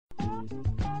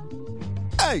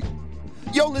Hey,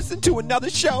 you're listening to another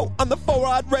show on the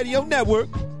 4Odd Radio Network.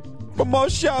 For more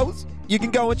shows, you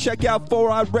can go and check out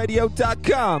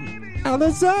 4oddradio.com. How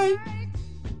they say?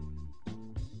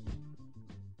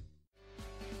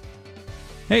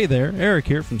 Hey there, Eric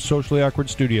here from Socially Awkward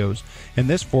Studios, and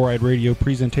this 4-Eyed Radio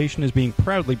presentation is being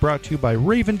proudly brought to you by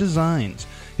Raven Designs,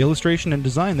 illustration and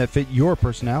design that fit your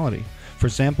personality. For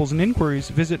samples and inquiries,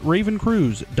 visit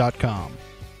ravencruise.com.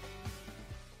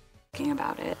 Talking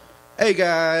about it. Hey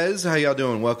guys, how y'all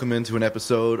doing? Welcome into an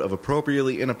episode of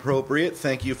Appropriately Inappropriate.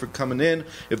 Thank you for coming in.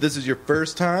 If this is your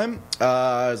first time,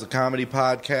 it's a comedy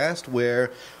podcast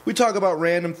where we talk about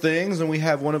random things, and we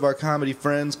have one of our comedy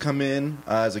friends come in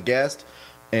as a guest,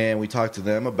 and we talk to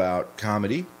them about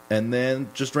comedy and then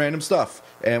just random stuff,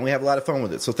 and we have a lot of fun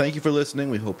with it. So thank you for listening.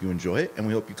 We hope you enjoy it, and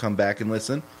we hope you come back and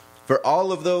listen. For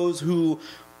all of those who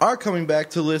are coming back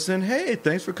to listen, hey,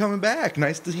 thanks for coming back.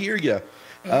 Nice to hear you.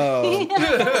 You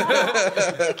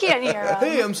can't hear him.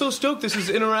 Hey, I'm so stoked this is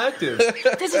interactive.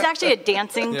 This is actually a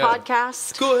dancing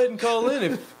podcast. Go ahead and call in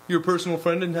if your personal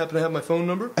friend didn't happen to have my phone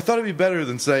number. I thought it'd be better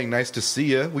than saying nice to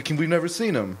see you. We've never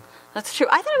seen them. That's true.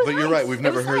 I thought it was But nice. You're right, we've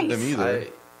never heard them either.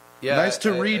 Nice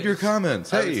to read your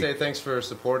comments. I would say thanks for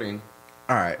supporting.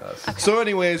 All right. Okay. So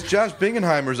anyways, Josh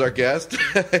Bingenheimer's our guest.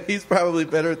 He's probably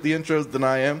better at the intros than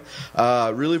I am.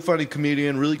 Really funny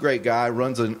comedian, really great guy,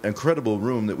 runs an incredible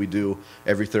room that we do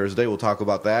every Thursday. We'll talk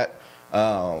about that.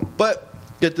 But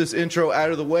get this intro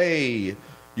out of the way.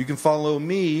 You can follow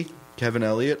me, Kevin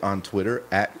Elliott, on Twitter,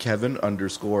 at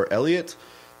Kevin_Elliott.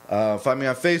 Find me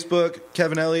on Facebook,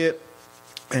 Kevin Elliott.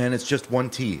 And it's just one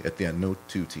T at the end, no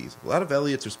two T's. A lot of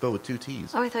Elliots are spelled with two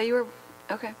T's. Oh, I thought you were...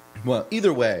 Okay. Well,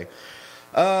 either way.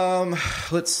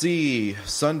 Let's see.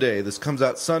 Sunday. This comes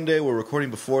out Sunday. We're recording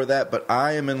before that, but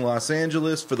I am in Los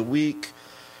Angeles for the week.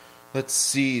 Let's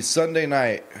see. Sunday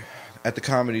night at the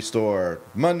Comedy Store.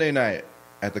 Monday night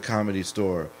at the Comedy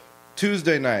Store.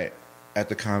 Tuesday night at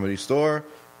the Comedy Store.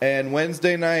 And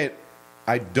Wednesday night,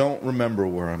 I don't remember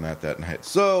where I'm at that night.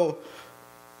 So,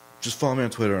 just follow me on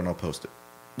Twitter and I'll post it.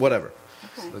 Whatever.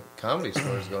 Okay. So the Comedy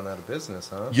Store is going out of business,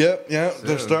 huh? Yep. Soon.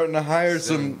 They're starting to hire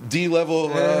some D-level...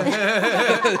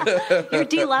 You're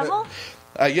D-level?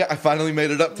 Yeah, I finally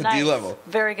made it up to nice. D-level.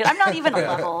 Very good. I'm not even a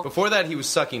level. Before that, he was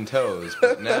sucking toes,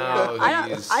 but now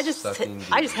I just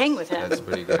hang with him. That's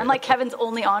pretty good. I'm like Kevin's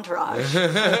only entourage.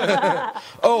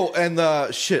 Oh, and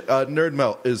Nerd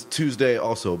Melt is Tuesday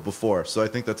also before, so I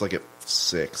think that's like at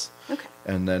 6. Okay.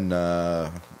 And then,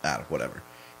 whatever.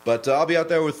 But I'll be out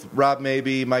there with Rob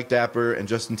Mabey, Mike Dapper, and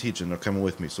Justin Teachin. They're coming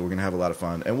with me, so we're going to have a lot of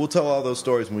fun. And we'll tell all those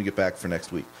stories when we get back for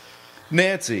next week.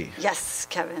 Nancy. Yes,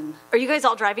 Kevin. Are you guys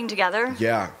all driving together?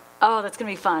 Yeah. Oh, that's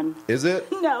going to be fun. Is it?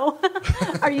 No.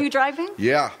 Are you driving?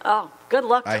 Yeah. Oh, good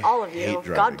luck to all of you. Hate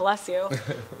driving. God bless you.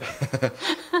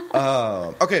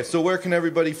 Okay, so where can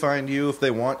everybody find you if they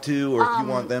want to, or if you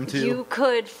want them to? You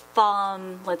could,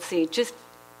 just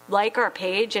like our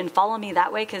page and follow me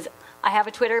that way, because I have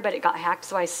a Twitter, but it got hacked,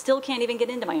 so I still can't even get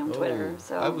into my own Twitter.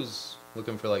 So I was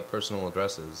looking for like personal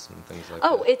addresses and things like that.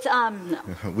 Oh, it's no.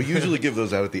 We usually give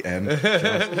those out at the end. So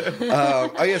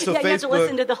Facebook. You have to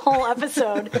listen to the whole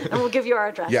episode, and we'll give you our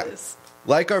addresses. Yeah.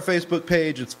 Like our Facebook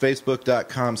page, it's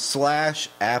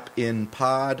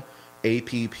facebook.com/appinpod,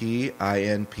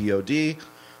 APPINPOD.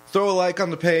 Throw a like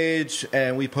on the page,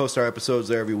 and we post our episodes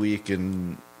there every week,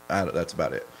 and that's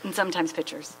about it. And sometimes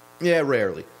pictures. Yeah,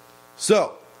 rarely.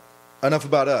 So, enough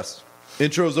about us.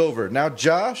 Intro's over. Now,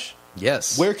 Josh.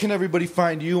 Yes. Where can everybody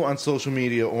find you on social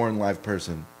media or in live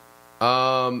person?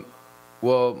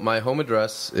 Well, my home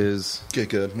address is... Okay,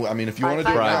 good. Well, I mean, if you want to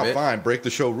do it now, fine. Break the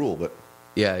show rule, but...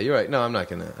 Yeah, you're right. No, I'm not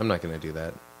gonna do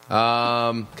that.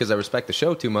 Because I respect the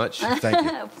show too much. Thank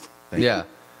you. Thank you.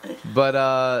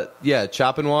 But,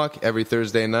 Chop and Walk every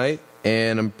Thursday night.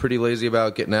 And I'm pretty lazy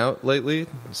about getting out lately.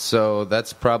 So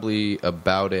that's probably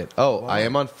about it. Oh, wow. I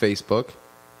am on Facebook.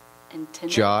 And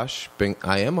Tinder? Josh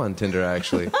I am on Tinder,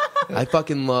 actually. I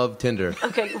fucking love Tinder.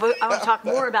 Okay, but I want to talk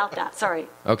more about that. Sorry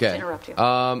to interrupt you.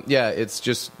 It's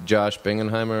just Josh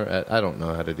Bingenheimer. I don't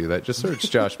know how to do that. Just search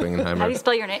Josh Bingenheimer. How do you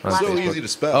spell your name? So easy to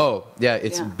spell. Oh, yeah,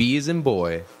 it's B as in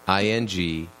boy,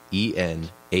 INGENHEIM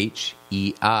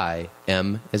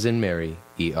as in Mary,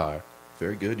 ER.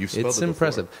 Very good. You've spelled it before. It's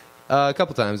impressive. A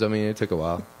couple times. I mean, it took a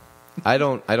while. I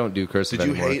don't do cursive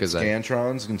anymore. Did you hate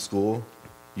Scantrons in school?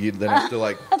 You'd then have to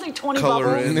that's like 20 color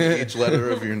bubbles. in each letter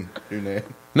of your name.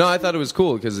 No, I thought it was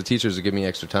cool because the teachers would give me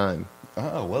extra time.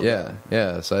 Oh, well yeah,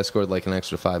 yeah. So I scored like an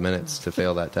extra 5 minutes to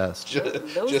fail that test.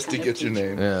 just to get your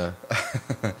name. Yeah.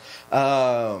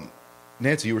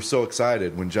 Nancy, you were so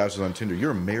excited when Josh was on Tinder.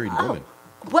 You're a married woman.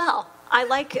 Well, I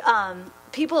like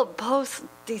people post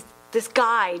these this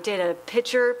guy did a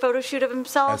picture photo shoot of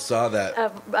himself. I saw that.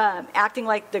 Of acting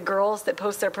like the girls that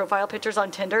post their profile pictures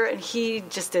on Tinder, and he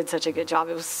just did such a good job.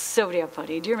 It was so damn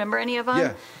funny. Do you remember any of them?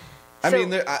 Yeah. I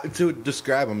mean, to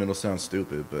describe him, it'll sound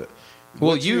stupid, but...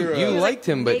 Well, what's you your, liked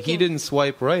him, but he didn't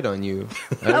swipe right on you.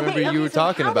 I remember you were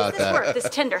talking about that. How does this work? This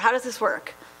Tinder, how does this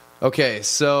work? Okay,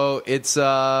 so it's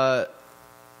fucking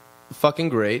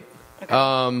great.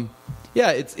 Okay.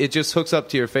 Yeah, it just hooks up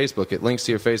to your Facebook. It links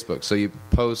to your Facebook. So you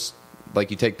post, like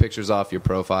you take pictures off your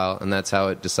profile, and that's how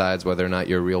it decides whether or not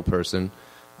you're a real person.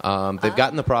 They've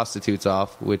gotten the prostitutes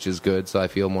off, which is good, so I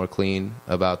feel more clean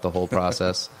about the whole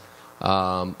process.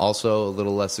 Also a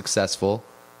little less successful,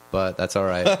 but that's all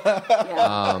right.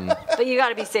 Yeah. But you got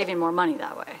to be saving more money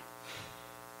that way.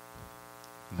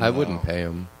 I wouldn't pay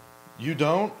him. You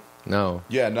don't? No.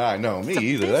 Yeah, no, me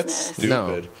either. That's business.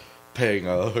 stupid. No. Paying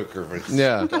a hooker for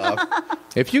Yeah. stuff.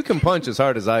 If you can punch as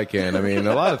hard as I can, I mean,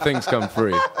 a lot of things come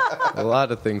free. A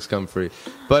lot of things come free.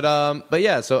 But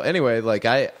yeah, so anyway, like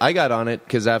I got on it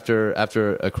because after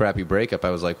a crappy breakup,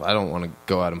 I was like, well, I don't want to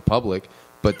go out in public.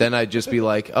 But then I'd just be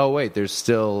like, oh, wait, there's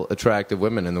still attractive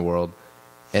women in the world.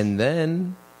 And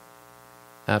then,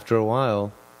 after a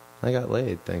while, I got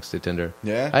laid thanks to Tinder.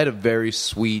 Yeah? I had a very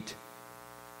sweet,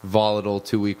 volatile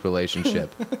 2-week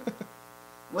relationship.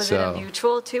 Was it a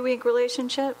mutual 2-week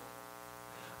relationship?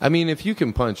 I mean, if you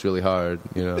can punch really hard,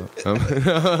 you know.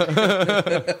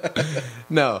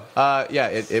 No, yeah,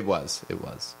 it was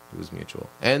mutual,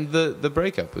 and the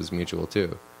breakup was mutual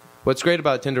too. What's great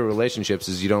about Tinder relationships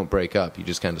is you don't break up; you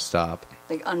just kind of stop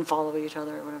Like unfollow each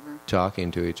other or whatever.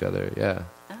 talking to each other. Yeah,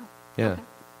 Oh. yeah. Okay.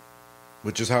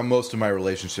 Which is how most of my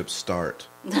relationships start.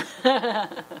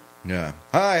 Yeah.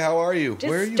 Hi, how are you? Just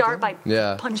Where are you start going? by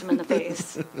Yeah. punch them in the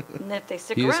face. And if they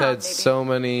stick He's around, had maybe. so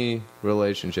many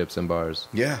relationships in bars.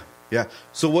 Yeah, yeah.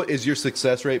 So what, is your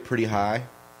success rate pretty high?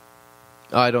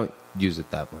 I don't use it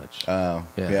that much. Oh,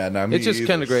 Yeah, yeah, no, me it's just either.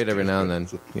 kind of great every now and then.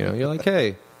 You know, you're like,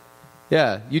 hey,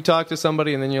 yeah, you talk to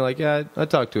somebody, and then you're like, yeah, I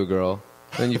talked to a girl.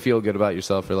 Then you feel good about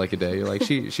yourself for like a day. You're like,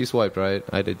 she swiped right.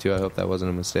 I did too. I hope that wasn't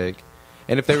a mistake.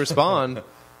 And if they respond,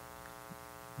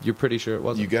 you're pretty sure it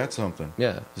wasn't. You got something.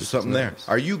 Yeah, There's something there. nice.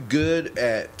 Are you good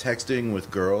at texting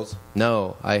with girls?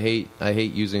 No, I hate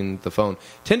using the phone.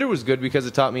 Tinder was good because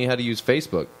it taught me how to use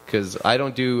Facebook, because I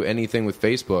don't do anything with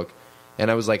Facebook,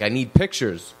 and I was like, I need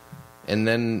pictures, and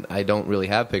then I don't really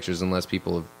have pictures unless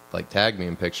people have like tagged me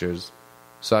in pictures.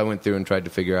 So I went through and tried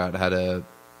to figure out how to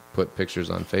put pictures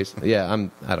on Facebook. Yeah,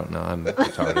 I don't know, I'm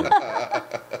retarded.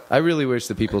 I really wish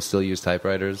that people still use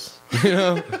typewriters, you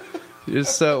know,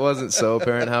 just so it wasn't so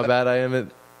apparent how bad I am at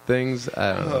things.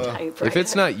 I don't know. If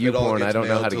it's not you It all porn, gets I don't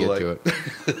know how to get mailed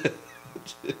to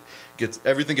it.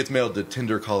 Everything gets mailed to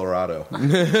Tinder, Colorado.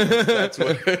 That's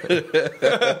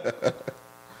what.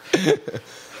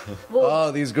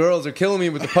 Oh, these girls are killing me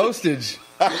with the postage.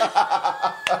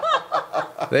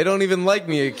 They don't even like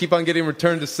me. I keep on getting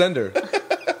returned to sender.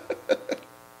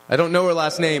 I don't know her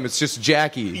last name. It's just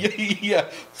Jackie. Yeah,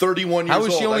 31 years How old.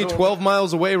 is she only 12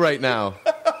 miles away right now?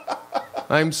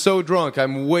 I'm so drunk.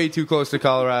 I'm way too close to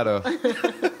Colorado.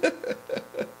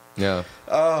 Yeah.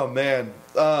 Oh, man.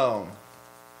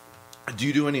 Do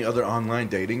you do any other online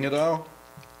dating at all?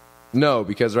 No,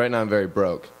 because right now I'm very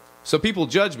broke. So people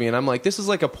judge me, and I'm like, this is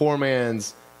like a poor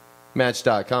man's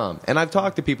Match.com. And I've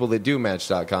talked to people that do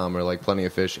Match.com or like Plenty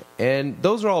of Fish, and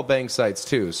those are all bank sites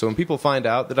too. So when people find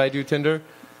out that I do Tinder,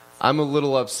 I'm a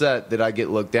little upset that I get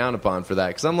looked down upon for that.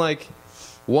 Because I'm like,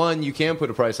 one, you can put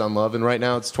a price on love, and right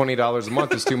now it's $20 a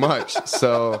month is too much.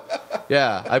 So,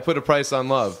 yeah, I put a price on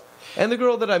love. And the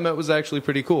girl that I met was actually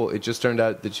pretty cool. It just turned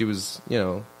out that she was, you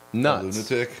know, nuts.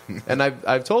 A lunatic. And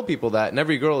I've told people that, and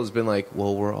every girl has been like,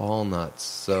 well, we're all nuts,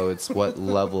 so it's what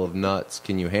level of nuts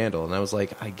can you handle? And I was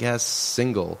like, I guess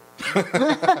single.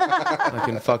 I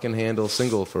can fucking handle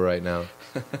single for right now.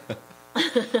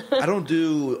 I don't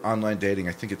do online dating.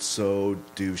 I think it's so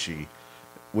douchey.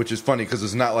 Which is funny because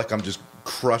it's not like I'm just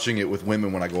crushing it with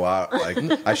women when I go out. Like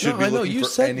I should be looking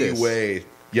for any way.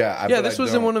 Yeah, yeah. This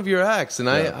was in one of your acts, and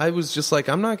I was just like,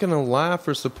 I'm not going to laugh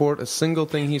or support a single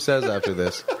thing he says after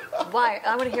this. Why?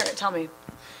 I want to hear it. Tell me.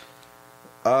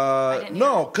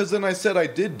 No, because then I said I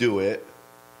did do it,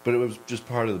 but it was just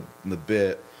part of the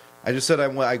bit. I just said I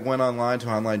went online to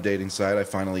an online dating site. I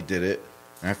finally did it,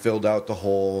 and I filled out the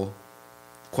whole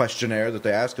questionnaire that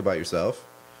they ask about yourself,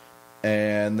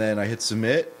 and then I hit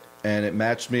submit, and it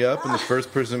matched me up, and the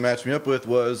first person it matched me up with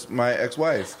was my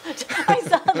ex-wife. I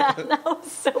saw that. That was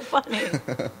so funny.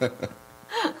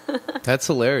 That's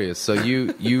hilarious. So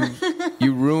you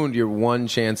ruined your one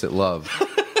chance at love.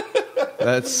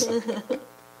 That's.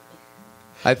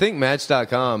 I think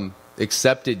Match.com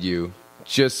accepted you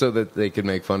just so that they could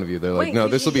make fun of you. They're like, Wait, no,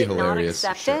 did this will you be get not hilarious.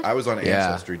 accepted? I was on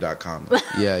Yeah. Ancestry.com.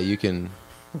 Yeah, you can.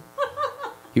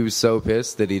 He was so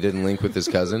pissed that he didn't link with his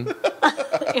cousin.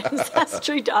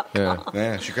 Ancestry.com. Yeah.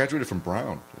 Man, she graduated from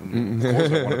Brown. Of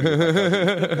course I want to be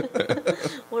my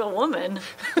cousin. What a woman.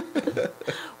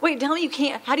 Wait, tell me you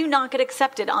can't. How do you not get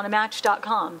accepted on a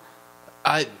Match.com?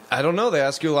 I don't know. They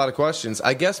ask you a lot of questions.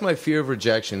 I guess my fear of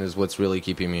rejection is what's really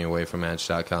keeping me away from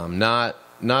Match.com. Not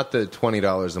the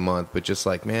 $20 a month, but just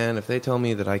like, man, if they tell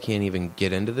me that I can't even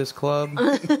get into this club.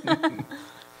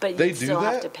 But They you do still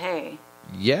have that? to pay.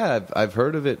 Yeah, I've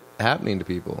heard of it happening to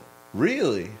people.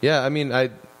 Really? Yeah, I mean, I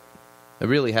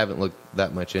really haven't looked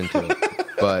that much into it,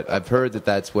 but I've heard that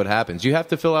that's what happens. You have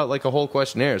to fill out like a whole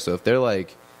questionnaire. So if they're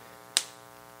like,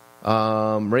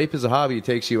 rape is a hobby, it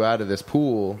takes you out of this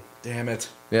pool. Damn it.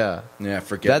 Yeah. Yeah,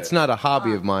 forget That's it. not a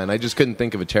hobby of mine. I just couldn't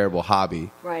think of a terrible hobby.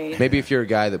 Right. Maybe if you're a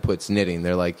guy that puts knitting,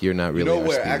 they're like, you're not You really know our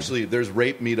where? speed. Actually, there's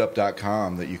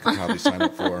rapemeetup.com that you can probably sign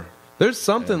up for. There's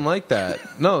something like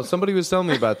that. No, somebody was telling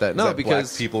me about that. Is No, that because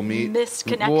black people meet. Missed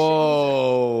connection.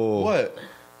 whoa, What?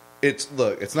 It's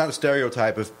not a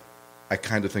stereotype. If I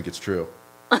kind of think it's true.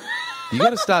 you got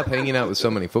to stop hanging out with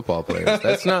so many football players.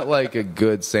 That's not like a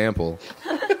good sample.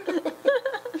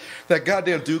 That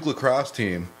goddamn Duke lacrosse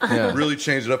team Yeah. really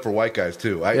changed it up for white guys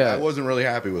too. Yeah. I wasn't really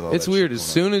happy with all It's that weird. shit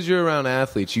As going on. soon as you're around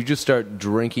athletes, you just start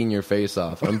drinking your face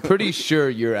off. I'm pretty sure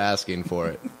you're asking for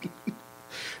it.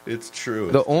 It's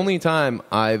true. The only time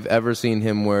I've ever seen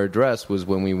him wear a dress was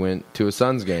when we went to a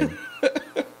Suns game.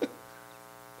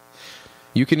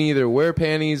 You can either wear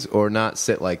panties or not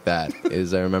sit like that,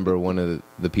 is I remember one of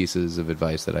the pieces of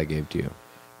advice that I gave to you.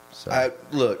 So.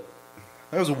 Look,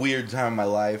 that was a weird time in my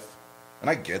life. And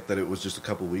I get that it was just a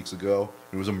couple weeks ago.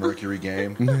 It was a Mercury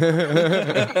game. It's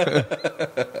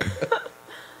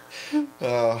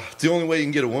the only way you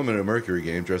can get a woman at a Mercury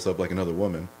game, dress up like another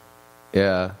woman.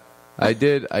 Yeah. I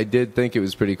did think it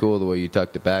was pretty cool the way you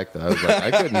tucked it back, though. I was like,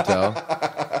 I couldn't tell.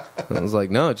 I was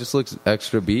like, no, it just looks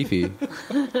extra beefy.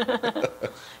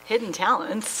 Hidden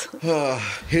talents.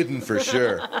 Hidden for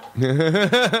sure. All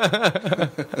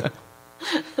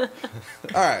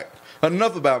right.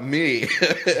 Enough about me.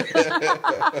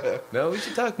 No, we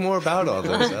should talk more about all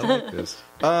this. I like this.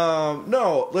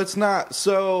 No, let's not.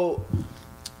 So,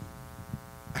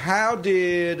 how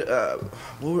did... I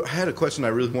had a question I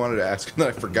really wanted to ask, and then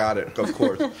I forgot it, of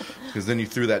course. Because then you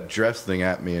threw that dress thing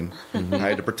at me, and I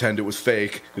had to pretend it was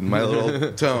fake in my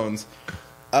little tones.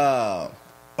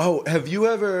 Have you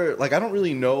ever... Like, I don't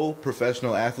really know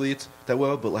professional athletes that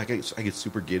well, but like I get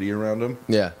super giddy around them.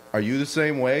 Yeah. Are you the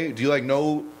same way? Do you like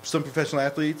know some professional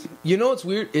athletes? You know what's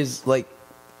weird is like,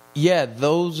 yeah,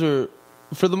 those are,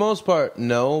 for the most part,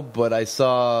 no, but I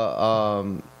saw,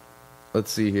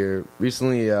 let's see here,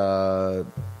 recently,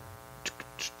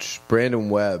 Brandon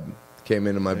Webb came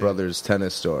into my brother's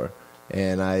tennis store,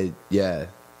 and and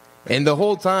the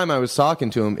whole time I was talking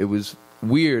to him, it was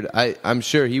weird. I'm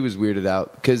sure he was weirded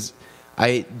out, because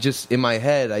I just, in my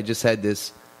head, I just had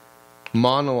this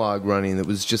monologue running that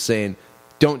was just saying,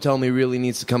 don't tell me really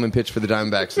needs to come and pitch for the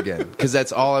Diamondbacks again, because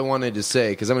that's all I wanted to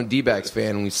say, because I'm a D-backs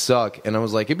fan and we suck, and I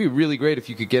was like, it'd be really great if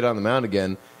you could get on the mound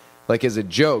again, like as a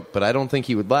joke, but I don't think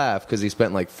he would laugh, because he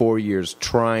spent like 4 years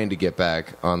trying to get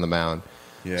back on the mound.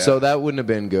 Yeah. So that wouldn't have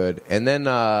been good. And then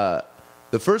the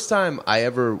first time I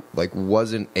ever like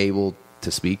wasn't able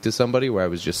to speak to somebody where I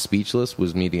was just speechless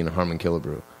was meeting Harmon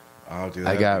Killebrew. Oh, dude,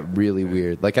 I got really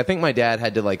weird. Like, I think my dad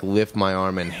had to, like, lift my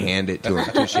arm and hand it to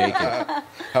him to shake it.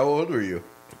 How old were you?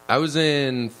 I was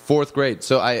in 4th grade,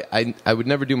 so I would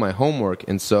never do my homework,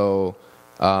 and so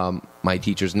my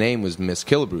teacher's name was Miss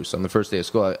Killebrew. So on the first day of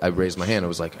school, I raised my hand. I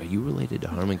was like, are you related to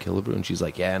Harmon Killebrew? And she's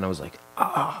like, yeah. And I was like,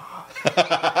 ah.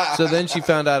 So then she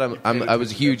found out I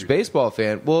was a huge baseball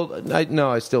fan. Well, no,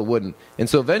 I still wouldn't. And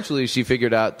so eventually she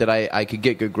figured out that I could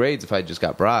get good grades if I just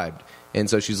got bribed. And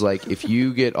so she's like, if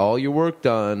you get all your work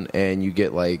done and you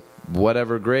get like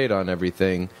whatever grade on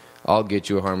everything, I'll get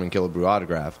you a Harmon Killebrew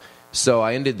autograph. So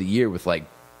I ended the year with like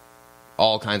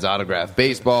all kinds of autographed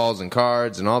baseballs and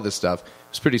cards and all this stuff.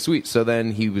 It was pretty sweet. So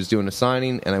then he was doing a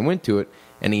signing and I went to it,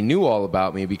 and he knew all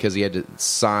about me because he had to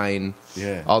sign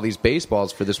all these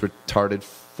baseballs for this retarded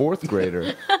 4th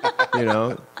grader. You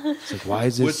know, it's like, why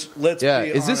is this? Let's be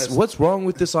is honest. this what's wrong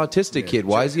with this autistic kid?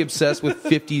 Why is he obsessed with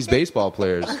 50s baseball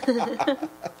players?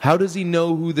 How does he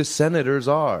know who the Senators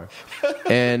are?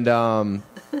 And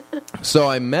so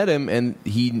I met him, and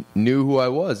he knew who I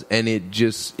was, and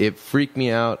it freaked me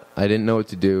out. I didn't know what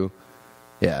to do.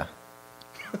 Yeah.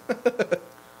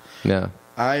 Yeah.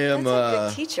 I am. That's a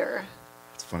good teacher.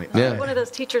 funny. Yeah. One of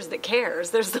those teachers that cares.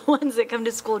 There's the ones that come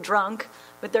to school drunk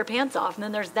with their pants off, and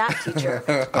then there's that teacher.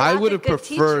 I That's would a have good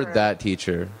preferred teacher. that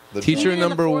teacher. The Teacher Even in the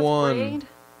number fourth 1. grade,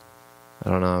 I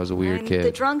don't know. I was a weird kid.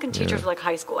 The drunken teachers Yeah. were like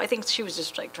high school. I think she was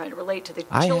just like trying to relate to the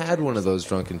I children. had one of those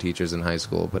drunken teachers in high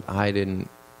school, but I didn't.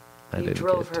 I You didn't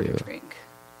drove get her to drink.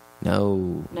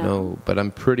 No. But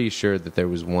I'm pretty sure that there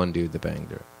was one dude that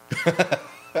banged her.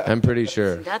 I'm pretty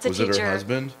sure. That's a Was teacher. it her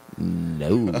husband?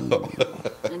 No.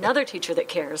 Another teacher that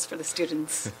cares for the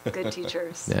students. Good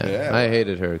teachers. Yeah. Yeah. I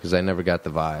hated her because I never got the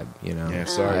vibe, Yeah,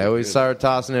 sorry. I always saw her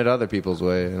tossing it other people's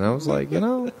way, and I was like,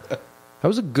 I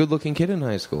was a good-looking kid in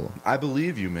high school. I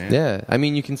believe you, man. Yeah. I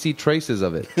mean, you can see traces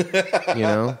of it,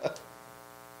 Yeah.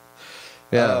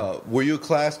 Were you a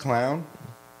class clown?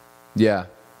 Yeah.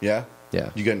 Yeah?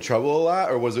 Yeah. You get in trouble a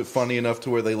lot, or was it funny enough to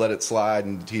where they let it slide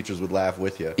and the teachers would laugh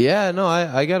with you? Yeah, no,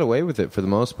 I got away with it for the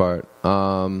most part.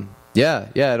 Yeah,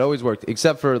 it always worked.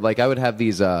 Except for, like, I would have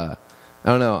these, I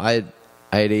don't know, I had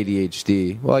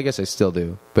ADHD. Well, I guess I still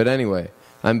do. But anyway,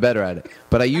 I'm better at it.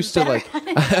 But I used to, like,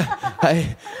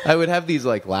 I would have these,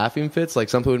 like, laughing fits. Like,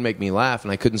 something would make me laugh,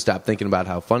 and I couldn't stop thinking about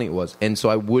how funny it was. And so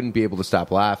I wouldn't be able to stop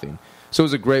laughing. So it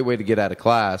was a great way to get out of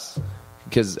class.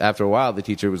 Because after a while, the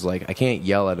teacher was like, I can't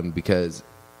yell at him because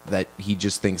that he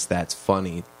just thinks that's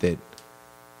funny, that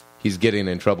he's getting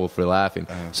in trouble for laughing.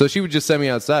 So she would just send me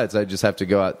outside, so I'd just have to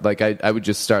go out. Like, I would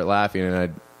just start laughing, and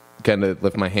I'd kind of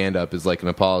lift my hand up as, like, an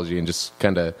apology and just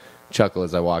kind of chuckle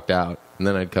as I walked out. And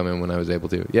then I'd come in when I was able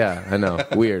to. Yeah, I know.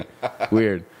 Weird.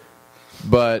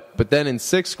 But then in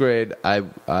 6th grade, I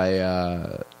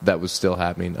that was still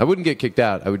happening. I wouldn't get kicked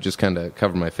out. I would just kind of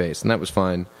cover my face, and that was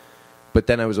fine. But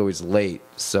then I was always late,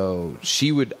 so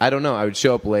she would, I don't know, I would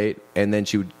show up late, and then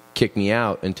she would kick me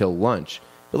out until lunch.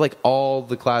 But, like, all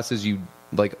the classes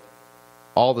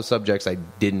all the subjects I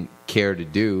didn't care to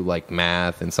do, like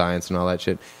math and science and all that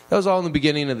shit, that was all in the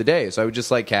beginning of the day. So I would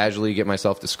just, like, casually get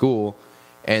myself to school,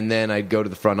 and then I'd go to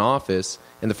the front office,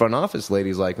 and the front office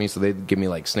ladies like me, so they'd give me,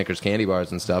 like, Snickers candy bars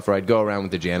and stuff, or I'd go around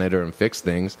with the janitor and fix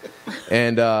things.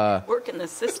 And Work in the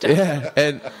system. yeah,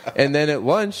 and then at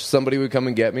lunch, somebody would come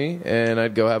and get me, and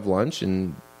I'd go have lunch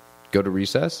and go to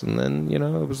recess, and then,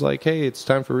 it was like, hey, it's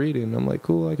time for reading. And I'm like,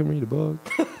 cool, I can read a book.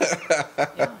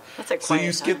 That's a So you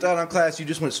quiet skipped time. out on class, you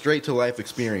just went straight to life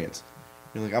experience.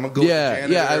 You're like, I'm going to go with the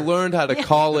janitor. Yeah, I learned how to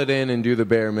call it in and do the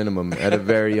bare minimum at a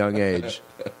very young age.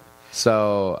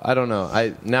 So, I don't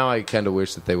know. Now I kind of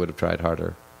wish that they would have tried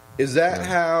harder. Is that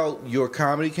how your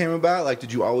comedy came about? Like,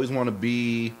 did you always want to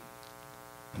be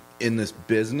in this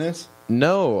business?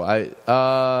 No, I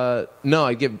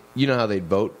give, how they'd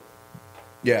vote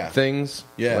Yeah. things?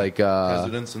 Yeah. Like,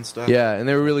 presidents and stuff? yeah, and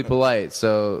they were really polite.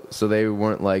 So they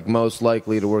weren't like most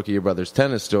likely to work at your brother's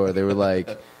tennis store. They were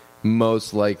like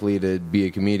most likely to be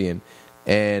a comedian.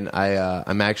 And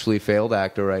I'm actually a failed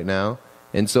actor right now.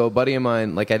 And so a buddy of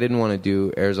mine, like, I didn't want to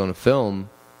do Arizona Film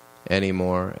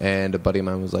anymore. And a buddy of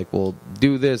mine was like, well,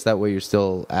 do this. That way you're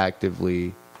still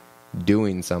actively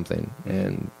doing something.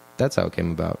 And that's how it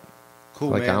came about. Cool,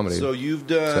 I like man. comedy. So you've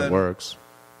So it done... works.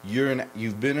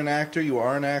 You've been an actor. You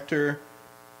are an actor.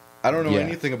 I don't know Yeah.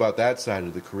 anything about that side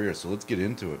of the career, so let's get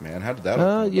into it, man. How did that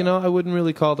all come about? I wouldn't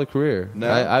really call it a career. No?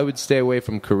 I would stay away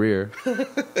from career.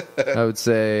 I would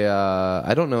say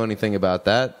I don't know anything about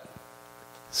that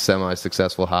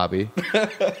semi-successful hobby.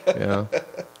 I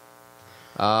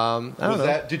don't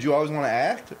know. Did you always want to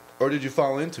act, or did you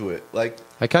fall into it? Like,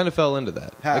 I kind of fell into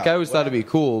that. How? Like, I always What thought it'd be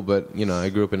cool, but I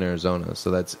grew up in Arizona,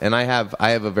 so and I have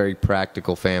a very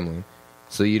practical family.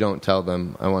 So you don't tell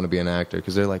them I want to be an actor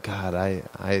because they're like, God,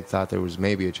 I thought there was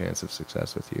maybe a chance of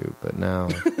success with you, but now.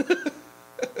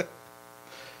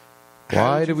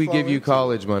 Why did we give you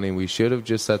college money? We should have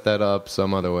just set that up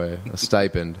some other way, a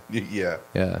stipend. yeah.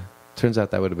 Yeah, turns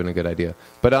out that would have been a good idea.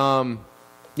 But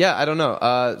yeah, I don't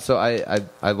know. So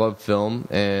I love film,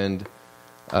 and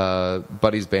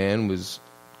Buddy's band was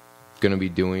going to be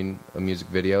doing a music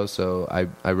video, so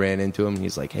I ran into him.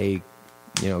 He's like, hey,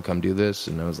 come do this.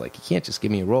 And I was like, you can't just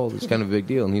give me a role. It's kind of a big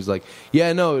deal. And he's like,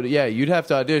 yeah, you'd have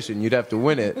to audition. You'd have to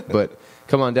win it, but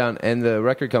come on down. And the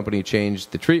record company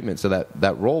changed the treatment so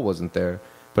that role wasn't there.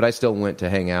 But I still went to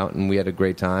hang out, and we had a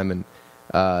great time. And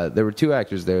there were 2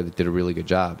 actors there that did a really good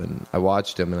job. And I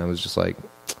watched them, and I was just like,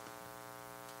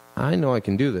 I know I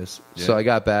can do this. Yeah. So I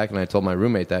got back, and I told my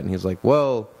roommate that, and he's like,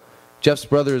 well, Jeff's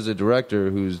brother is a director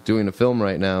who's doing a film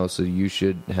right now, so you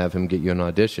should have him get you an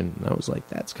audition. And I was like,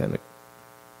 that's kind of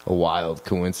a wild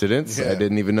coincidence. Yeah. I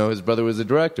didn't even know his brother was a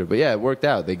director. But yeah, it worked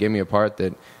out. They gave me a part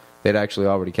that they'd actually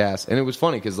already cast. And it was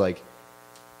funny because, like,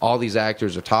 all these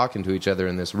actors are talking to each other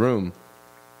in this room,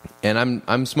 and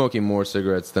I'm smoking more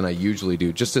cigarettes than I usually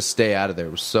do just to stay out of there.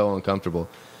 It was so uncomfortable.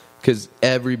 because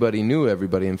everybody knew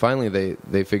everybody, and finally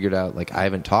they figured out, like, I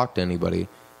haven't talked to anybody.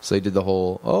 So they did the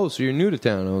whole, oh, so you're new to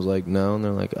town. I was like, no. And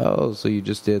they're like, oh, so you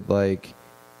just did, like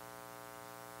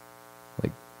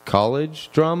college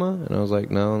drama? And I was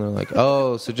like, no. And they're like,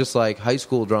 oh, so just, like, high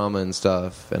school drama and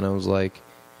stuff. And I was like,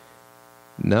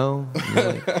 no. And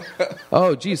they're like,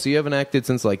 oh, gee, so you haven't acted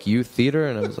since, like, youth theater?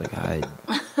 And I was like,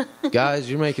 guys,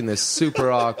 you're making this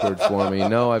super awkward for me.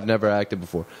 No, I've never acted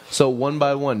before. So one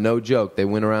by one, no joke, they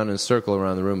went around in a circle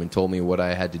around the room and told me what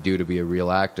I had to do to be a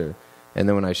real actor. And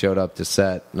then when I showed up to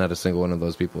set, not a single one of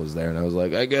those people was there. And I was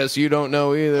like, I guess you don't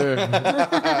know either.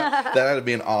 That had to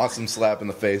be an awesome slap in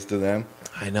the face to them.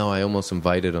 I know, I almost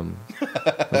invited them.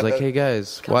 I was like, hey,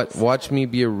 guys, watch me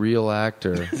be a real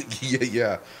actor.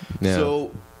 Yeah.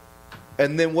 So,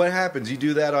 and then what happens? You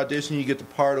do that audition, you get to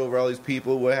part over all these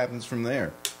people. What happens from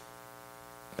there?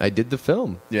 I did the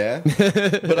film. Yeah?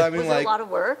 But I mean, Was like... it a lot of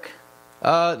work?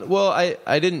 Well,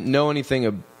 I didn't know anything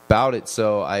about it,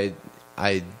 so I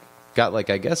got, like,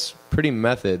 I guess, pretty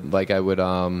method. Like, I would,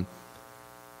 I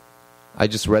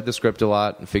just read the script a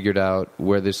lot and figured out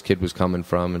where this kid was coming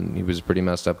from, and he was a pretty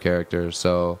messed up character.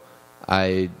 So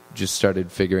I just started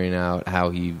figuring out how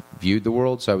he viewed the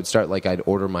world. So I would start, like, I'd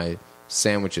order my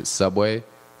sandwich at Subway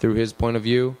through his point of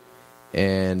view.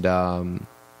 And,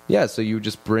 so you would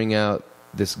just bring out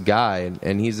this guy,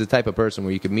 and he's the type of person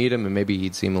where you could meet him, and maybe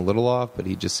he'd seem a little off, but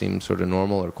he just seemed sort of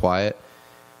normal or quiet.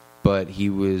 But he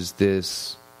was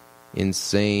this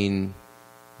insane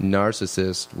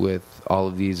narcissist with all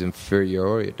of these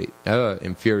inferiority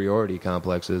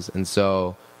complexes, and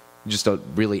so just a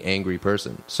really angry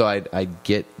person. So I'd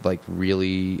get, like,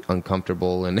 really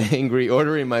uncomfortable and angry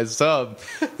ordering my sub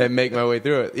and make my way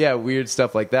through it. Yeah, weird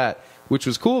stuff like that, which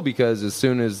was cool because as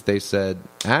soon as they said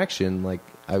action, like,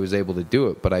 I was able to do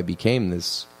it, but I became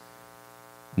this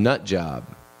nut job.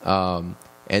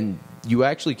 And you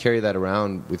actually carry that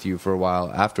around with you for a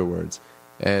while afterwards.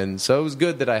 And so it was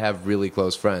good that I have really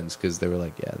close friends, because they were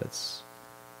like, yeah, that's...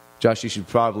 Josh, you should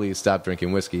probably stop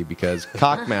drinking whiskey, because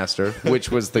Cockmaster,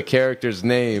 which was the character's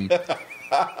name,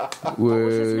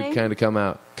 would kind of come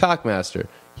out. Cockmaster.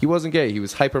 He wasn't gay. He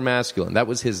was hyper-masculine. That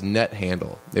was his net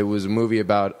handle. It was a movie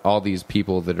about all these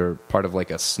people that are part of, like,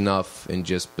 a snuff and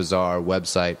just bizarre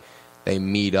website. They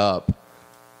meet up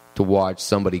to watch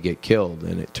somebody get killed,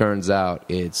 and it turns out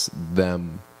it's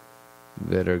them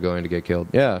that are going to get killed.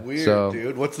 Yeah. Weird,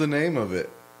 dude. What's the name of it?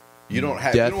 You don't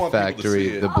have... Death you don't want Factory, people to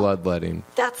see it. The Bloodletting.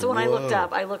 That's the one I looked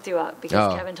up. I looked you up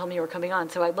because Oh. Kevin told me you were coming on.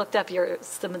 So I looked up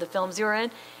some of the films you were in.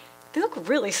 They look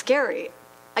really scary.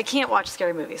 I can't watch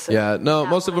scary movies. So Yeah, no, that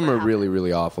most of one them are would really,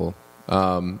 really awful.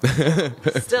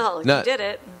 Still, you Not- did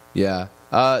it. Yeah.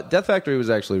 Death Factory was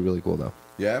actually really cool, though.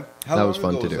 Yeah? How That long was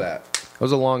fun ago to was do. that? It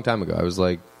was a long time ago. I was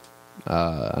like,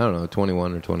 I don't know,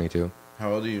 21 or 22.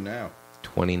 How old are you now?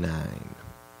 29.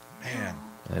 Man.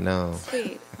 I know.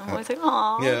 Sweet. I'm always like,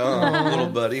 aw. Yeah, little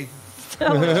buddy.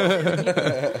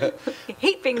 I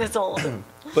hate being this old.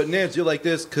 But Nance, you're like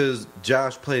this because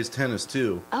Josh plays tennis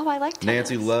too. Oh, I like tennis.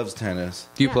 Nancy loves tennis.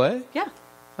 Do you Yeah. play? Yeah.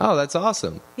 Oh, that's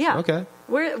awesome. Yeah. Okay.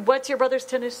 What's your brother's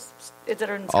tennis? Is it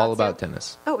in Scottsdale? All about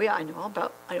tennis. Oh yeah, I know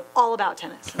all about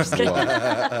tennis. I'm just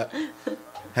kidding.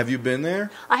 Have you been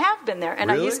there? I have been there, and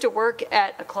I Really? used to work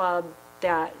at a club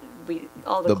that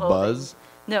all the The clothing. Buzz?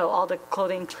 No, all the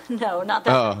clothing. No, not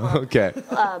that. Oh, club. okay.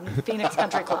 Phoenix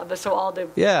Country Club. So all the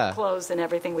Yeah. clothes and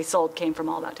everything we sold came from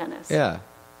All About Tennis. Yeah.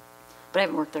 But I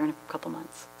haven't worked there in a couple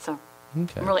months, so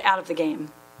Okay. I'm really out of the game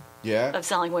Yeah. of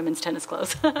selling women's tennis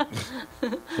clothes.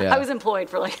 Yeah. I was employed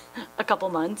for like a couple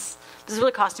months. This is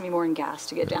really costing me more in gas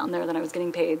to get down there than I was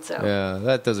getting paid. So Yeah,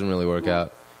 that doesn't really work Yeah.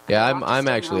 out. Yeah, I walked I'm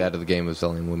to actually Stone out of the game of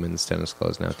selling women's tennis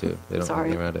clothes now too. They don't Sorry.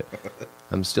 get me around it.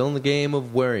 I'm still in the game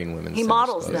of wearing women's. He tennis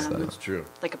models clothes, them. though. That's true.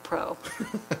 like a pro.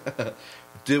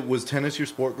 Was tennis your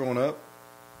sport growing up?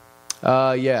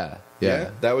 Yeah.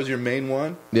 That was your main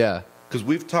one? Yeah. Because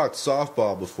we've talked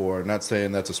softball before. Not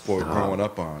saying that's a sport growing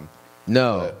up on.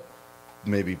 No. But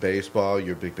maybe baseball.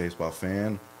 You're a big baseball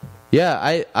fan.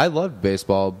 Yeah, I loved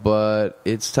baseball, but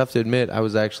it's tough to admit I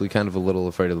was actually kind of a little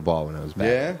afraid of the ball when I was back.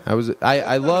 Yeah?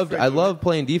 I loved afraid of loved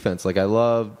playing defense. Like I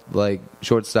loved like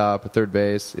shortstop or third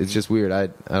base. It's just weird. I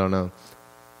don't know.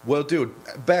 Well, dude,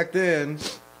 back then,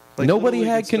 like, Nobody Little League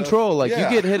had and stuff- control. Like Yeah.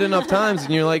 you get hit enough times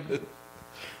and you're like,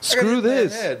 screw hit in the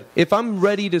this. head. If I'm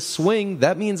ready to swing,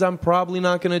 that means I'm probably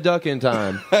not going to duck in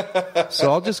time.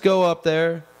 So I'll just go up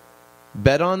there,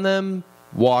 bet on them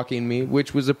walking me,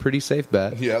 which was a pretty safe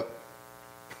bet, Yep.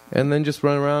 and then just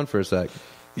run around for a sec.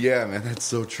 Yeah, man, that's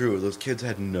so true. Those kids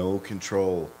had no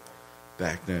control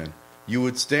back then. You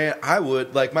would stand...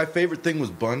 Like, my favorite thing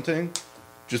was bunting,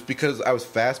 just because I was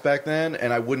fast back then,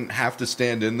 and I wouldn't have to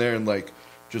stand in there and, like,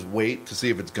 just wait to see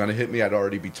if it's gonna hit me. I'd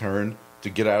already be turned to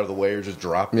get out of the way or just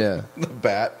drop the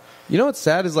bat. You know what's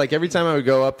sad is like every time I would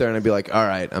go up there and I'd be like, all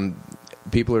right,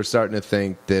 people are starting to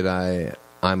think that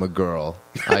I'm a girl.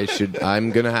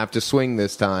 I'm gonna have to swing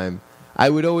this time. I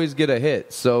would always get a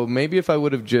hit. So maybe if I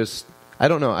would have just, I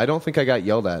don't know. I don't think I got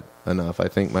yelled at enough. I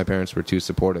think my parents were too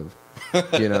supportive.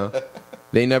 You know,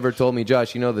 they never told me,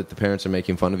 Josh, you know that the parents are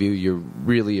making fun of you. You're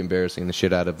really embarrassing the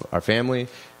shit out of our family.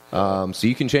 So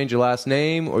you can change your last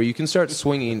name or you can start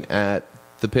swinging at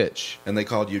the pitch. And they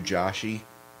called you Joshy?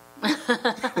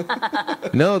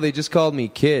 No, they just called me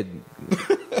Kid.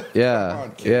 Yeah,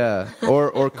 on, kid. yeah,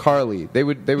 or Carly. They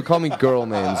would call me girl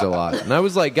names a lot, and I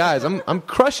was like, guys, I'm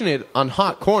crushing it on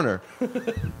hot corner.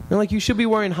 They're like, you should be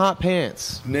wearing hot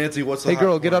pants. Nancy, what's the Hey, hot girl,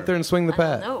 corner? get up there and swing the I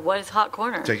bat. don't know. What is hot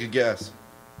corner? Take a guess.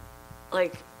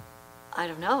 Like, I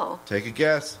don't know. Take a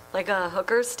guess. Like a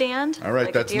hooker stand? All right,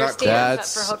 like that's a deer not stand,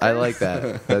 That's but for hookers? I like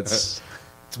that. That's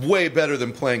It's way better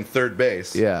than playing third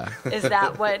base. yeah, Is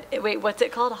that what? Wait, what's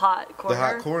it called? Hot corner. The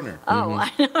hot corner. Oh,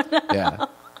 I don't know. yeah.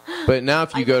 But now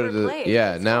if you I go to never the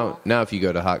played now baseball. if you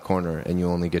go to hot corner and you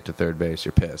only get to third base,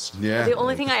 you're pissed. Yeah. The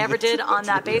only thing I ever did on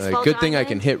that baseball Good thing I diamond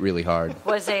can hit really hard.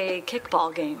 was a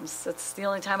kickball games. That's the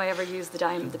only time I ever used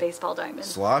the baseball diamond.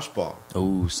 Slosh ball.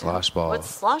 Oh, slosh ball. What's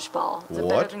slosh ball? Is it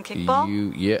better What? than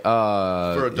kickball?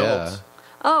 For adults. Yeah.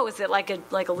 Oh, is it like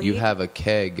a league? You have a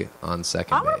keg on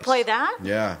second I base. want to play that.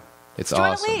 Yeah. It's Join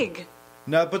awesome. a league.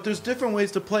 No, but there's different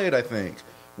ways to play it, I think.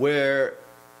 Where,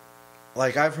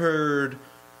 like, I've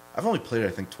only played it,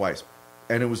 I think, twice.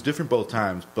 And it was different both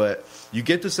times. But you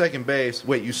get to second base.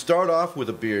 Wait, you start off with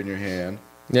a beer in your hand,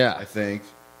 Yeah. I think.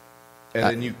 And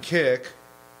then you kick.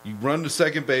 You run to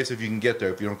second base if you can get there,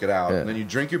 if you don't get out. Yeah. And then you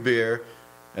drink your beer.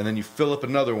 And then you fill up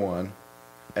another one.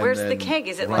 And Where's then the keg?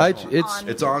 Is it run like home. it's- on?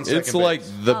 It's on second It's base. like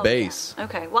the Oh, base. yeah.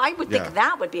 Okay. Well, I would think Yeah.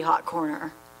 that would be hot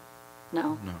corner.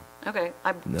 No. No. Okay.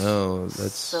 No,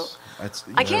 that's So That's,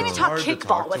 I can't even it's talk hard to kickball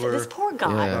talk with to it. her This poor guy.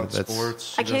 Yeah. about that's-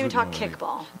 sports. I She can't even talk doesn't know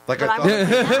kickball. Like But I I thought-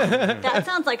 would that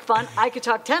sounds like fun. I could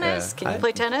talk tennis. Can you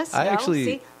play tennis? I No? actually-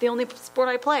 See, the only sport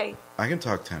I play. I can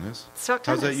talk tennis. Let's talk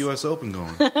How's that tennis. U.S. Open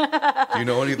going? Do you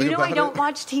know anything You know, about I don't it?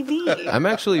 watch TV. I'm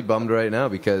actually bummed right now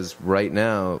because right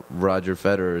now Roger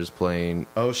Federer is playing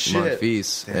Oh shit!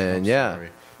 Monfils, Damn, and I'm yeah, sorry.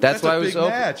 that's why a I was big hoping.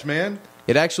 match, man.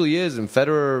 It actually is, and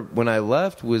Federer, when I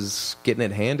left, was getting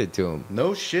it handed to him.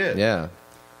 No shit. Yeah,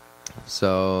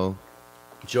 so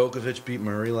Djokovic beat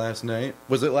Murray last night.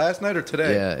 Was it last night or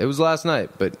today? yeah, it was last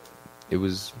night, but it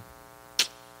was.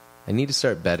 I need to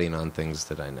start betting on things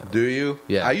that I know. Do you?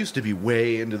 Yeah. I used to be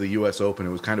way into the U.S. Open. It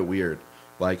was kind of weird.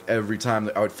 Like every time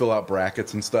I would fill out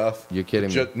brackets and stuff. You're kidding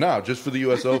me. No, just for the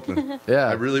U.S. Open. Yeah.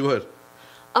 I really would.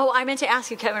 Oh, I meant to ask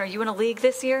you, Kevin. Are you in a league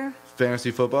this year? Fantasy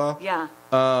football. Yeah.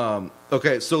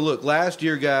 Okay, so look, last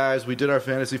year, guys, we did our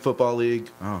fantasy football league.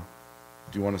 Oh,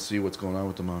 do you want to see what's going on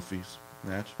with the Monfils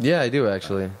match? Yeah, I do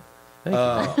actually.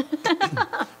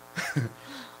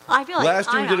 I feel like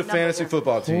Last year I we did a outnumbered fantasy you.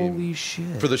 football team Holy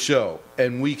shit! for the show,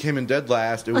 and we came in dead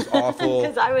last. It was awful.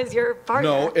 Because I was your partner.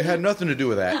 No, it had nothing to do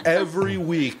with that. Every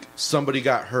week, somebody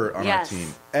got hurt on yes. our team.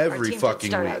 Our Every team fucking did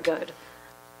start week. out good.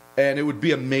 And it would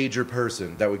be a major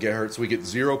person that would get hurt. So we get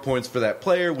 0 points for that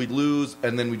player. We'd lose,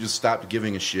 and then we just stopped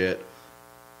giving a shit.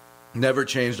 Never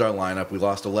changed our lineup. We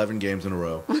lost 11 games in a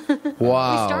row.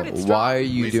 Wow! started strong. Why are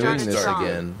you We doing started this strong.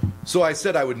 again? So I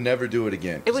said I would never do it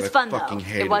again. It 'cause was I fun, though. fucking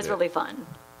hated It was really fun.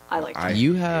 I liked it. I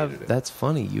You hated have it. that's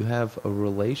funny. You have a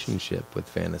relationship with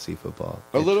fantasy football.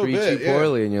 A It little treats bit, you yeah.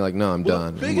 poorly, and you're like, no, I'm Well,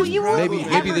 done. the biggest Well, you won't Maybe- ever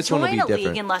maybe this one will join be a league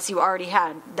different. unless you already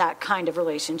had that kind of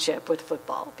relationship with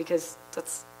football, because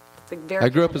that's like very. I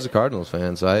grew up as a Cardinals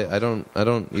fan, so I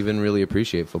don't even really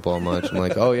appreciate football much. I'm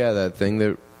like, oh yeah, that thing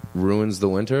that ruins the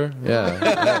winter. Yeah,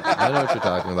 I know what you're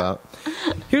talking about.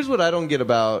 Here's what I don't get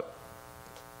about,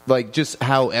 like, just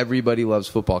how everybody loves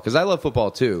football, because I love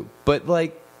football too. But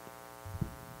like,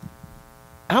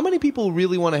 how many people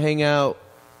really want to hang out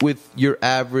with your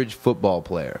average football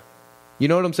player? You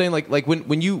know what I'm saying? Like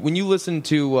when you listen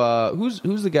to who's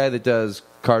the guy that does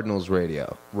Cardinals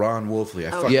radio? Ron Wolfley. I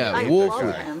Oh, fucking Yeah, I hate Wolf- love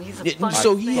that guy. him. He's a Yeah, fun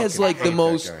so he thing. has, like, I the hate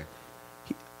most- that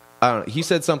guy. I don't know. He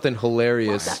said something Love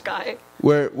hilarious that guy.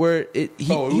 where he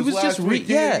Oh, it he was was just last week.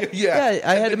 yeah. Yeah. I And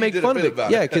had to then make he did a fun of bit it. about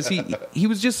Yeah, it. because he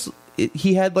was just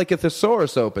he had like a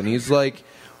thesaurus open. He's like,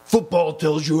 football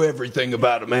tells you everything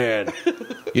about a man.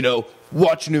 You know,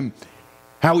 watching him,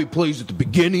 how he plays at the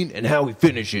beginning and how he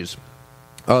finishes.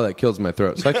 Oh, that kills my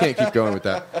throat. So I can't keep going with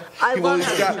that. I Well, love he's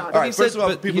that. got- Sean. all right, he first said, of all,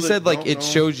 but people he that said like don't it know-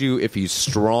 shows you if he's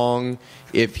strong,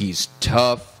 if he's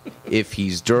tough, if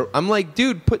he's I'm like,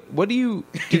 dude, do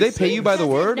they pay you by the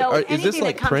word? No, Is anything this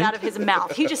like that comes print? out of his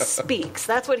mouth, he just speaks.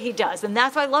 That's what he does, and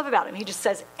that's what I love about him. He just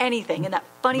says anything in that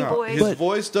funny voice. His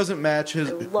voice doesn't match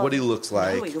what he looks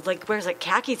like. No, he wears like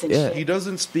khakis and Yeah. shit. He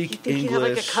doesn't speak You think English. he'd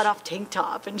have like a cut off tank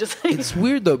top and just like, It's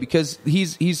weird though because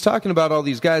he's talking about all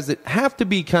these guys that have to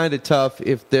be kind of tough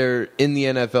if they're in the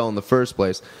NFL in the first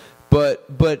place,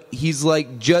 but he's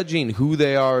like judging who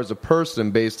they are as a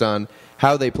person based on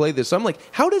how they play this. So I'm like,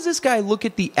 how does this guy look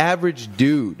at the average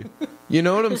dude? You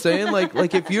know what I'm saying?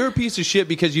 Like if you're a piece of shit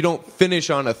because you don't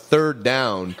finish on a third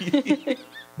down.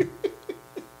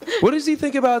 What does he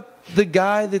think about the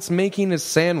guy that's making a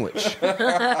sandwich?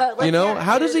 You know,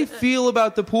 how does he feel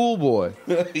about the pool boy?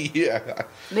 Yeah.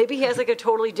 maybe he has like a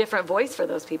totally different voice for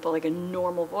those people, like a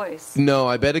normal voice. No,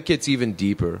 I bet it gets even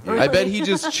deeper. I bet he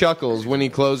just chuckles when he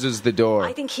closes the door.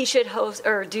 I think he should host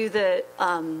or do the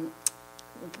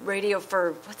radio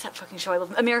for what's that fucking show I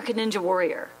love, American Ninja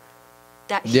Warrior.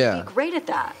 That he'd Yeah. be great at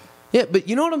that. Yeah, but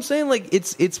you know what I'm saying? Like,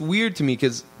 it's weird to me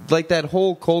because, like, that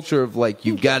whole culture of, like,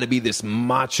 you've got to be this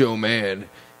macho man.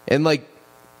 And, like,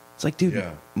 it's like, dude,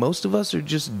 most of us are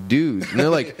just dudes. And they're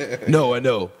like, no, I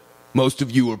know. Most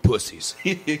of you are pussies.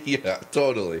 Yeah,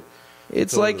 totally.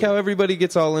 It's like how everybody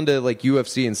gets all into, like,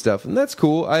 UFC and stuff. And that's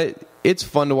cool. It's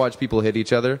fun to watch people hit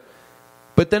each other.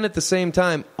 But then at the same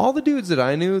time, all the dudes that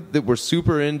I knew that were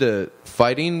super into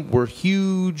fighting were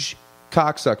huge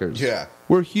cocksuckers. Yeah.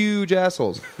 We're huge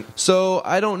assholes. So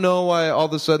I don't know why all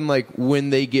of a sudden, like, when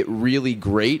they get really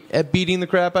great at beating the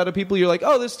crap out of people, you're like,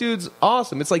 oh, this dude's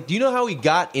awesome. It's like, do you know how he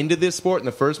got into this sport in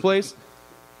the first place?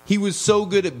 He was so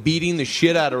good at beating the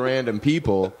shit out of random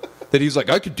people that he's like,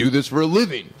 I could do this for a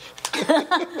living.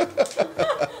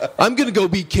 I'm going to go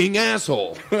be king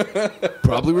asshole.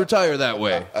 Probably retire that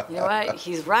way. You know what?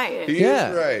 He's right. He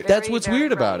is right. That's Very, what's very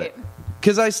weird about right. it.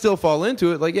 Because I still fall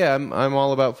into it. Like, yeah, I'm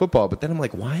all about football. But then I'm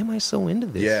like, why am I so into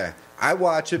this? Yeah. I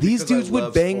watch it These because dudes I would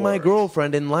love bang my sports.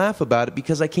 girlfriend and laugh about it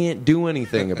because I can't do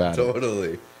anything about it.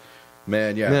 Totally.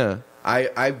 Man, yeah. Yeah. I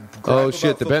gripe Oh, about shit,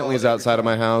 the football Bentley's every outside of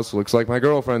my time. house. Looks like my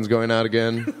girlfriend's going out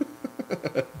again.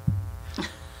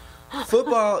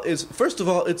 Football is, first of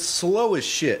all, it's slow as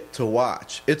shit to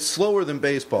watch. It's slower than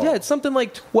baseball. Yeah, it's something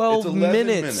like 12 It's 11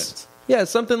 minutes. minutes. Yeah,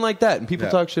 something like that. And people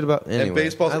Yeah. talk shit about anyway. And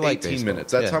baseball's I like 18 baseball.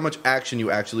 minutes. That's Yeah. how much action you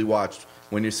actually watched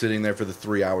when you're sitting there for the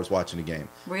 3 hours watching a game.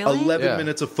 Really? 11 Yeah.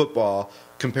 minutes of football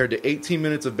compared to 18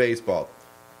 minutes of baseball.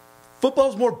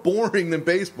 Football's more boring than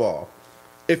baseball,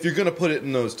 if you're going to put it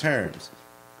in those terms.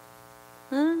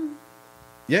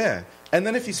 Yeah. And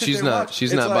then if you sit She's there and not. watch,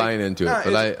 She's it's not like, buying into nah, it,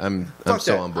 but it's- I'm fuck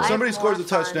so that. on board. Somebody I have scores a more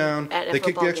fun touchdown, at a they kick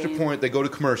the football extra game. point, they go to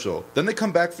commercial. Then they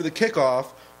come back for the kickoff,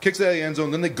 kicks it out of the end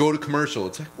zone, then they go to commercial.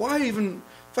 It's like, why even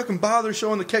fucking bother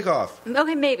showing the kickoff?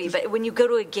 Okay, maybe, but when you go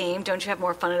to a game, don't you have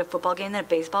more fun at a football game than a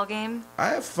baseball game? I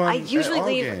have fun. I usually at all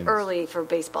leave games. early for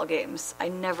baseball games. I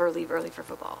never leave early for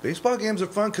football. Baseball games are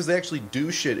fun because they actually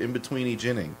do shit in between each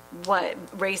inning. What?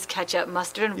 Race, ketchup,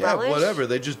 mustard, and Yeah, relish? whatever.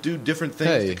 They just do different things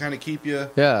Hey. to kind of keep you.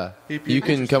 Yeah. Keep you You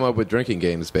can interested. come up with drinking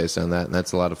games based on that, and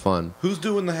that's a lot of fun. Who's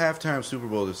doing the halftime Super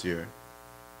Bowl this year?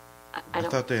 I I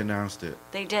don't. thought they announced it.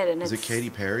 They did, and Is it it's Katy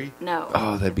Perry? No.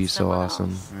 Oh, that'd be it's so someone awesome.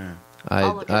 else. Yeah.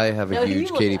 I'll look it I up. have a No, you huge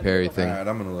look Katy it up. Perry All thing. right,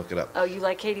 I'm gonna look it up. Oh, you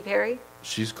like Katy Perry?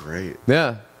 She's great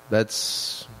Yeah,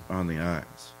 that's on the eyes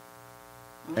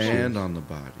Oh, and on the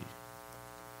body.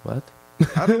 what?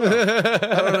 I don't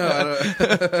know.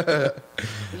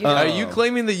 You Are know- you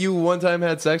claiming that you one time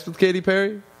had sex with Katy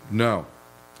Perry? No.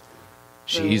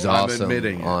 She's I'm awesome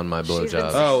admitting it. on my She's been blowjob.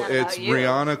 saying Oh, that it's about you.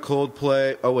 Rihanna,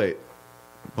 Coldplay. Oh wait,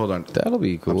 hold on. That'll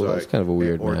be I'm cool. sorry. That's kind of a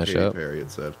weird or Katy mashup. Perry,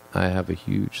 it said. I have a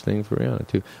huge thing for Rihanna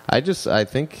too. I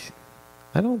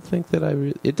don't think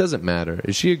that it doesn't matter.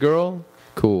 Is she a girl?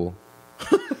 Cool.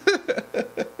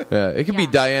 Yeah, it could be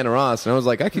Yeah. Diana Ross, and I was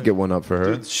like, I could get one up for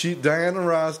her. Dude, Diana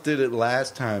Ross did it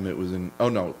last time. It was in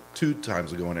 2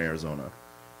 times ago in Arizona,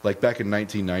 like back in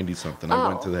 1990 something. I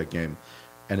went Oh. to that game,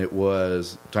 and it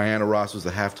was Diana Ross was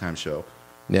the halftime show.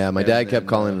 Yeah, my And dad kept then,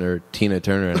 calling her Tina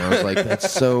Turner, and I was like, that's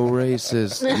so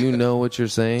racist. You know what you're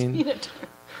saying? Tina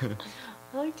Turner.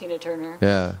 I like Tina Turner.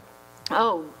 Yeah.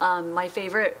 Oh, my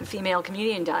favorite female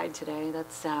comedian died today.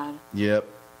 That's sad. Yep,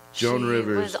 Joan she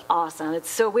Rivers. was awesome. It's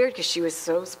so weird because she was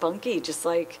so spunky just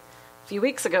like a few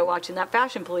weeks ago watching that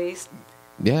Fashion Police.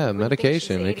 Yeah, think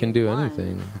medication. she's It can do 81.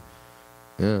 anything.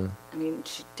 Yeah. I mean,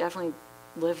 she definitely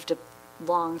lived a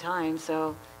long time,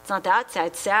 so it's not that sad.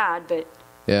 It's sad, but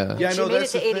Yeah. Yeah, I she know, made it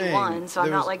that's to the thing. 81, so I'm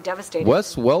There not was- like devastated.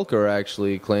 Wes Welker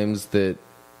actually claims that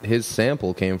his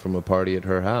sample came from a party at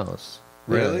her house.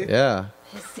 Really? Yeah.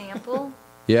 His sample?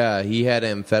 Yeah, he had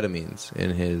amphetamines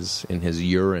in his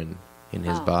urine in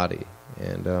his Oh. body.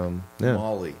 And yeah.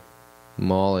 Molly.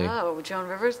 Molly. Oh, Joan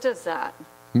Rivers does that.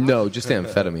 No, just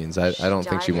amphetamines. I don't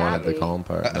think she died wanted the happy. calm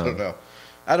part. No.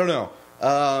 I don't know.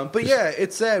 But yeah,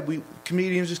 it's sad.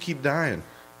 Comedians just keep dying.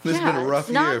 This has Yeah, been a rough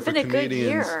it's not year for been a good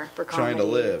comedians year for trying to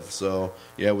comedy. live. So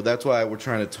yeah, well, that's why we're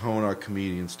trying to tone our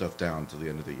comedian stuff down to the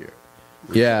end of the year.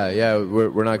 Yeah,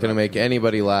 we're not going to make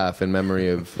anybody laugh in memory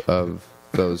of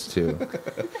those two.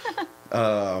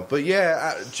 But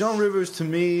yeah, Joan Rivers to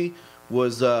me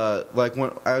was like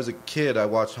when I was a kid, I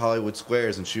watched Hollywood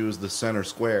Squares, and she was the center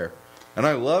square, and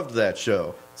I loved that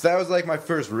show. So that was like my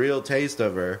first real taste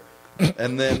of her.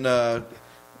 And then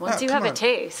Once you have a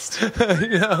taste,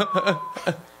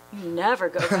 you never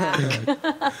go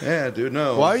back. yeah, dude,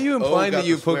 no. Why are you implying got that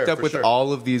you the square, hooked up for with sure.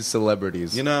 all of these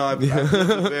celebrities? You know, I've lived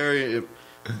a very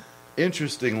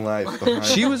interesting life. Behind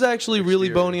She was actually really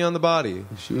exterior. bony on the body.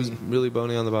 She was really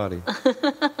bony on the body.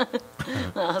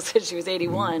 Well, since she was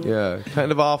 81. Yeah,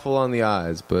 kind of awful on the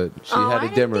eyes, but she Oh, had I a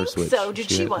didn't dimmer think switch. so. Did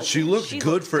she had- was- She looked She good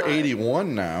looked for good.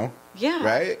 81 now. Yeah.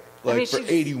 Right? Like I mean, for she's-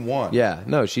 81. Yeah,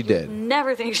 no, she did.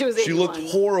 Never think she was 81. She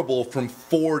looked horrible from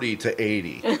 40 to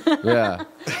 80. Yeah,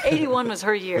 81 was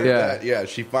her year. Yeah. Yeah,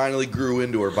 she finally grew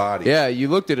into her body. yeah. You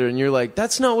looked at her and you're like,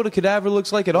 "That's not what a cadaver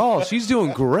looks like at all. She's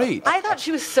doing great." I thought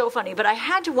she was so funny, but I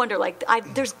had to wonder, like,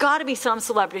 there's got to be some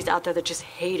celebrities out there that just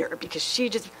hate her because she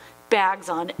just bags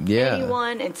on Yeah.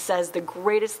 anyone and says the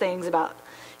greatest things about,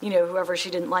 whoever she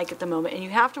didn't like at the moment. And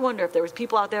you have to wonder if there was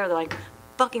people out there that are like,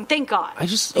 fucking thank God. I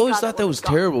just Thank always God thought that woman's was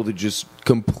gone. terrible to just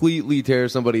completely tear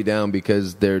somebody down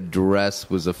because their dress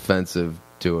was offensive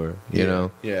to her. You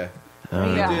know? Yeah.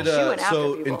 Yeah, We did, she went after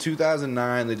so people. in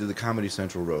 2009, they did the Comedy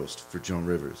Central roast for Joan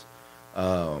Rivers.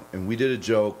 And we did a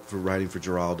joke for writing for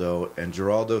Geraldo, and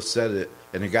Geraldo said it,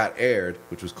 and it got aired,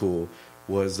 which was cool,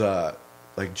 was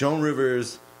like Joan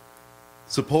Rivers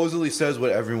supposedly says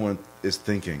what everyone is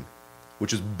thinking,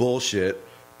 which is bullshit.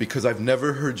 Because I've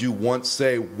never heard you once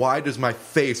say, "Why does my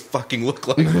face fucking look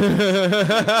like this?"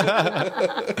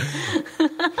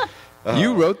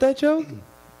 You wrote that joke?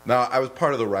 No, I was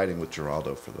part of the writing with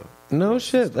Geraldo for the. No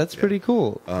shit. That's pretty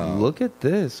cool. Look at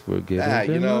this. We're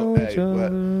getting to know each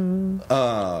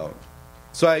other.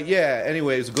 So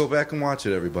anyways, go back and watch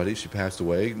it, everybody. She passed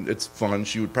away. It's fun.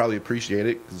 She would probably appreciate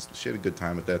it because she had a good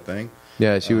time at that thing.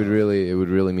 Yeah, she would really. It would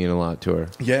really mean a lot to her.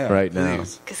 Yeah, right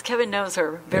please. Because Kevin knows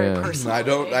her very Yeah. personally.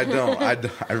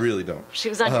 I really don't. She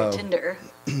was on your Tinder.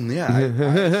 Yeah.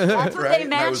 That's what Right, they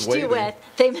and I was matched you waiting. with.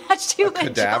 They matched you with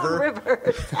cadaver? Joan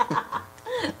Rivers.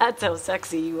 That's how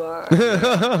sexy you are.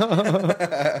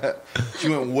 She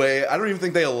went way. I don't even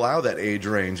think they allow that age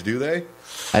range, do they?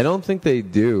 I don't think they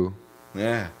do.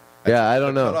 Yeah. Yeah, I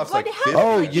don't know. Cutoff's What like happened? 50.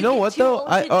 Oh, Did you know get what too though? old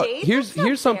to date? Here's That's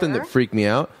not something fair. that freaked me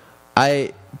out.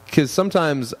 Because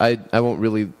sometimes I won't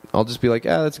really. I'll just be like,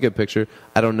 that's a good picture.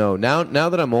 I don't know. Now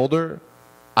that I'm older,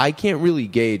 I can't really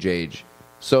gauge age.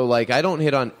 So like, I don't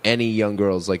hit on any young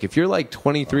girls. Like if you're like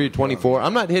 23 or 24,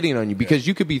 I'm not hitting on you because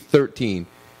you could be 13.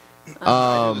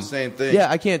 I do the same thing. Yeah,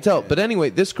 I can't tell. But anyway,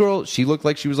 this girl, she looked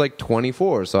like she was like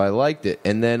 24, so I liked it.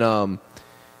 And then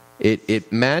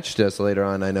it matched us later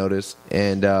on, I noticed.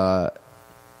 And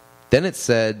then it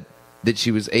said that she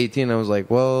was 18. I was like,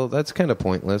 well, that's kind of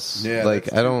pointless. Yeah, like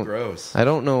that's I don't gross. I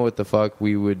don't know what the fuck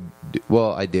we would do.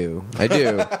 Well, I do.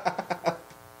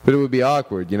 But it would be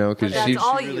awkward, because That's she'd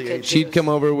all she you really could ate do. she'd come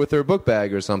over with her book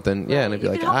bag or something. Yeah, and I'd be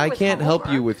You like, can help her I with can't help you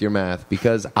homework. with your math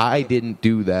because I didn't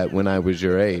do that when I was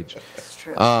your age. It's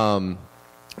true.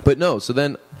 But no, so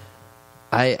then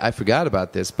I forgot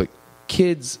about this, but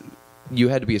kids, you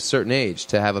had to be a certain age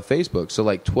to have a Facebook. So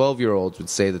like 12-year-olds would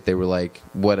say that they were like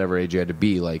whatever age you had to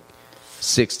be, like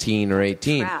 16 or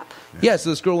 18. Crap. Yeah, so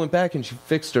this girl went back and she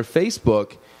fixed her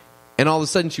Facebook, and all of a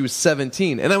sudden she was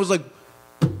 17. And I was like,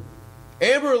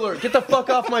 Amber Alert, get the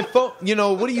fuck off my phone.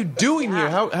 What are you doing here?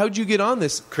 How'd you get on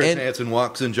this? Chris And- Hansen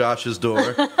walks in Josh's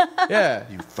door. Yeah.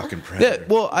 You fucking Yeah, predator.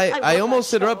 well, I love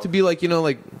almost that set her up show. to be like,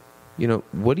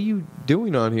 what are you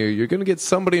doing on here? You're going to get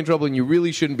somebody in trouble, and you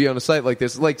really shouldn't be on a site like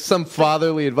this. Like some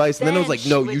fatherly advice. And then I was Then like,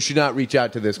 no, she you would- should not reach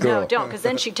out to this girl. No, don't, because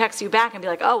then she'd text you back and be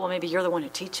like, oh, well, maybe you're the one who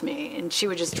teach me. And she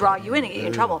would just draw you in and get you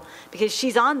in trouble. Because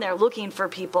she's on there looking for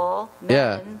people, men.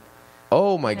 Yeah.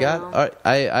 Oh, my God. know.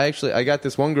 I got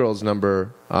this one girl's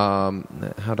number.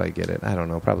 How'd I get it? I don't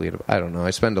know. Probably, I don't know.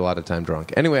 I spend a lot of time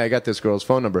drunk. Anyway, I got this girl's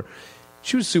phone number.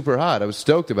 She was super hot. I was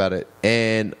stoked about it.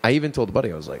 And I even told a buddy,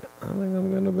 I was like, I think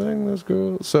I'm going to bang this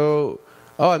girl. So,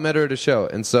 I met her at a show.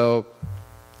 And so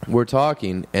we're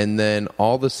talking. And then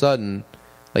all of a sudden,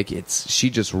 like she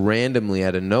just randomly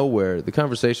out of nowhere, the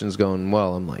conversation's going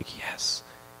well. I'm like, yes.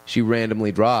 She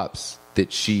randomly drops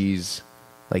that she's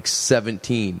like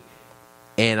 17.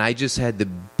 And I just had the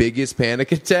biggest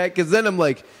panic attack. Because then I'm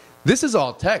like, this is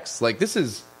all text. Like,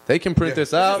 that's They can print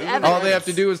this out. This is All evidence. they have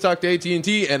to do is talk to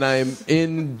AT&T, and I am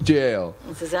in jail.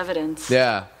 This is evidence.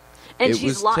 Yeah. And It she's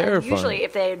was lying. terrifying. Usually,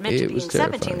 if they admit to It being was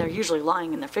 17, terrifying. they're usually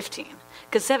lying and they're 15.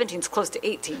 Because 17 is close to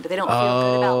 18, but they don't feel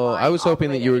good about Oh, lying. I was all the hoping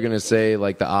way that you were to going to 18. say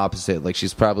like the opposite. Like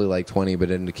she's probably like 20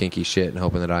 but into kinky shit and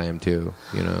hoping that I am too,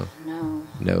 you know. No.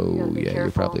 No, You gotta be yeah, you're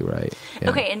careful. probably right. Yeah.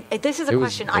 Okay, and this is a It was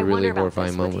question a I really wonder about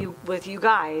this horrifying with you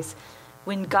guys.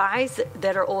 When guys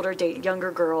that are older date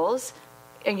younger girls,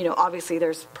 and you know, obviously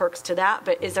there's perks to that,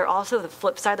 but is there also the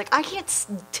flip side? Like, I can't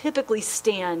typically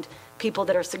stand people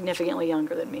that are significantly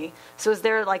younger than me. So is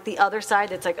there like the other side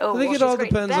that's like, oh, I think well, it she's all great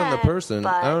in depends on the bed, person.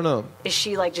 but I don't know. Is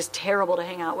she like just terrible to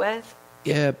hang out with?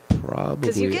 Yeah, probably.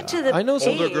 'Cause you get to the I know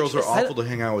some age- Older girls are It's- awful to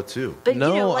hang out with too. But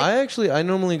No, you know, like, I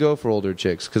normally go for older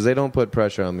chicks because they don't put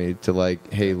pressure on me to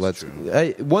like, hey, let's.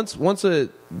 Once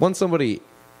somebody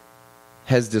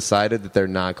has decided that they're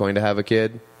not going to have a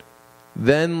kid,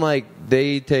 then like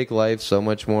they take life so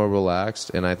much more relaxed,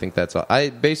 and I think that's all.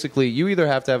 Basically you either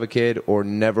have to have a kid or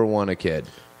never want a kid.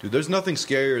 Dude, there's nothing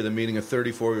scarier than meeting a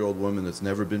 34-year-old woman that's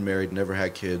never been married, never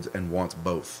had kids, and wants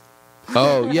both.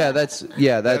 Oh yeah, that's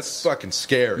That's fucking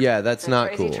scary. yeah, that's that not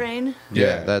crazy cool. train.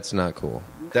 Yeah, that's not cool.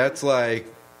 That's like,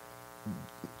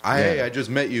 hey, I just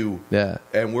met you, Yeah.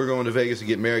 and we're going to Vegas to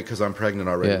get married because I'm pregnant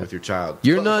already Yeah. with your child.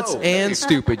 You're Oh, nuts oh, and hey.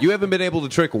 stupid. You haven't been able to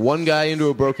trick one guy into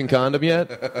a broken condom yet?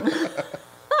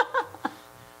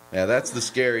 Yeah, that's the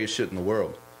scariest shit in the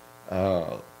world.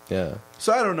 Yeah.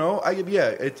 So I don't know. I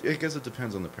guess it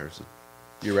depends on the person.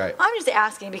 You're right. I'm just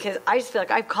asking because I just feel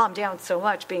like I've calmed down so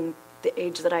much being the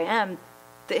age that I am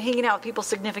that hanging out with people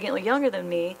significantly younger than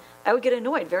me, I would get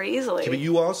annoyed very easily. But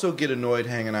you also get annoyed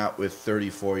hanging out with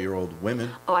 34-year-old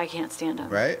women, Oh, I can't stand them.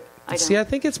 right? I don't. See, I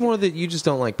think it's more that you just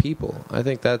don't like people. I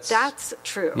think that's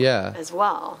true. Yeah. As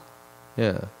well.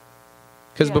 yeah.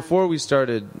 Because Yeah. before we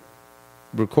started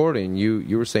recording,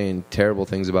 you were saying terrible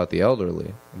things about the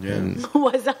elderly. Yeah. And,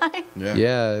 Was I?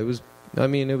 yeah, it was. I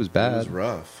mean, it was bad. It was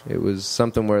rough. It was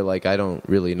something where like I don't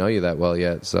really know you that well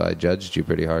yet, so I judged you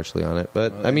pretty harshly on it.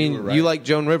 But Well, I you mean, were right. you like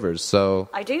Joan Rivers, so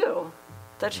I do.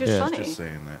 That shit's Yeah. funny. Just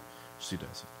saying that. She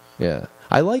doesn't. yeah.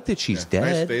 I like that she's Yeah,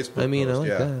 nice dead. Facebook I mean, I post, like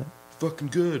yeah. that. Fucking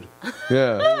good.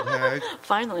 Yeah. Old hag.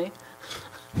 Finally.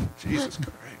 Jesus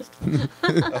Christ.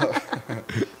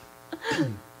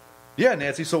 Yeah,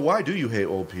 Nancy, so why do you hate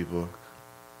old people?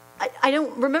 I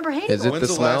don't remember hating Is it them. When's the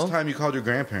the smell? last time you called your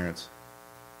grandparents?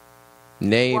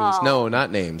 Names? Wow. No,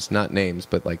 not names. Not names,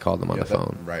 but like call them on Yeah, the that-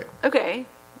 phone. Right. Okay,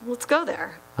 let's go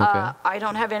there. Okay. I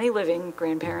don't have any living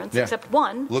grandparents Yeah. except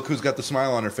one. Look who's got the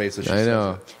smile on her face as she I says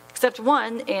know. it. Except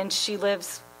one, and she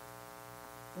lives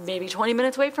maybe 20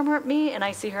 minutes away from me, and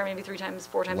I see her maybe 4 times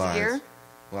Lies. a year.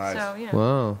 Lies. So, you know,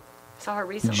 Wow. saw her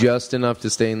recently. Just enough to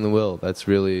stay in the will. That's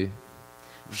really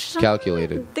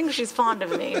calculated. I think she's fond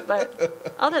of me,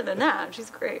 but other than that, she's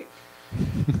great.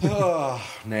 Oh,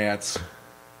 Nance.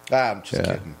 I'm just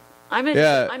Yeah. kidding. I'm a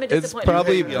Yeah, it's disappointed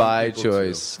probably person. young by people, too.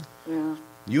 choice. Yeah.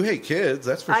 You hate kids,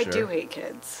 that's for I sure. do hate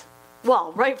kids.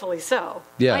 Well, rightfully so.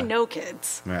 Yeah. I know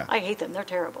kids. Yeah. I hate them. They're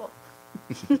terrible.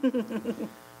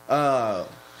 All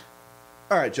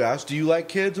right, Josh, do you like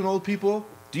kids and old people?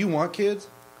 Do you want kids?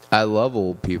 I love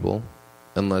old people,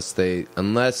 unless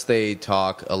they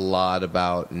talk a lot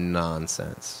about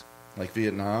nonsense. Like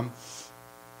Vietnam?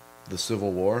 The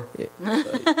Civil War?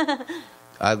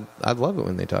 I love it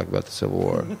when they talk about the Civil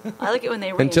War I like it when they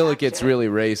until it reenact gets really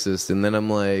racist, and then I'm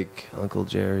like, Uncle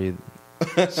Jerry,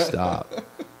 stop.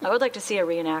 I would like to see a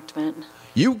reenactment.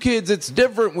 You kids, it's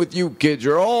different with you kids.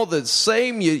 You're all the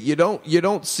same. You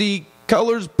don't see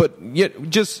colors, but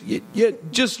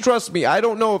just trust me. I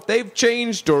don't know if they've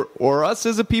changed or us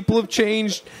as a people have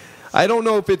changed. I don't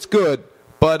know if it's good,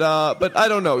 but I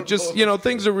don't know. Just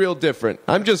things are real different.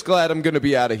 I'm just glad I'm going to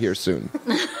be out of here soon.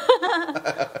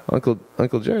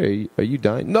 Uncle Jerry, are you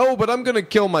dying? No, but I'm going to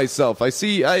kill myself. I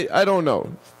see. I don't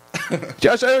know.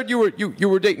 Josh, I heard you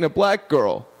were dating a black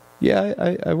girl.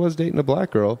 Yeah, I was dating a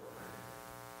black girl.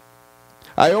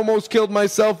 I almost killed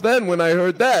myself then when I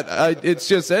heard that. It's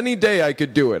just any day I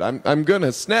could do it. I'm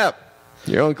gonna snap.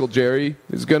 Your Uncle Jerry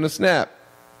is gonna snap.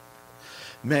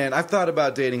 Man, I've thought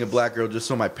about dating a black girl just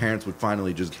so my parents would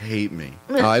finally just hate me.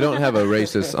 Oh, I don't have a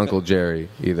racist Uncle Jerry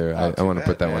either. Oh, I want to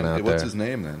too put that bad, one man. out What's there. his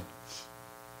name then?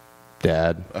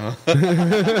 Dad.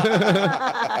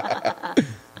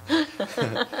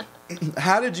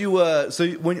 How did you? So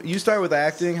when you started with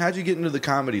acting, how did you get into the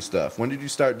comedy stuff? When did you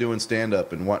start doing stand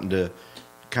up and wanting to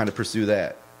kind of pursue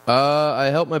that? I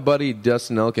helped my buddy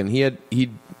Dustin Elkin.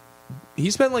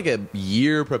 He spent like a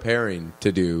year preparing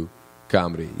to do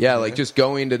comedy. Yeah, like just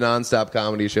going to nonstop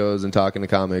comedy shows and talking to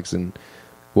comics and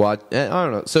watch. I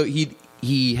don't know. So he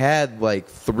he had like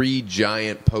 3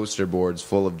 giant poster boards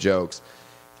full of jokes.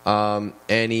 And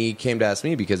he came to ask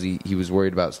me because he was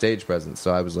worried about stage presence.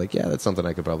 So I was like, yeah, that's something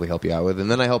I could probably help you out with. And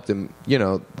then I helped him,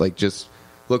 like just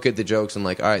look at the jokes and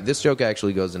like, all right, this joke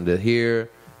actually goes into here,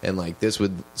 and like this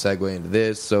would segue into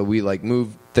this. So we like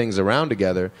moved things around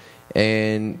together,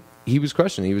 and he was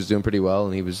crushing it. He was doing pretty well,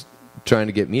 and he was trying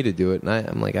to get me to do it. And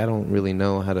I'm like, I don't really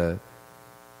know how to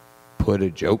put a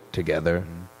joke together.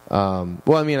 Well,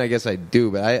 I mean, I guess I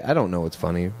do, but I don't know what's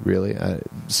funny, really.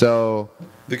 So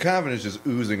the confidence is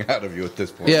oozing out of you at this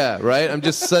point. yeah, right? I'm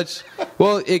just such...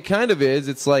 Well, it kind of is.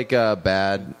 It's like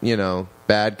bad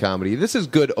comedy. This is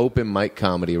good open mic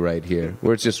comedy right here,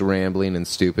 where it's just rambling and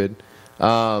stupid.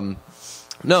 No,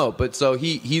 but so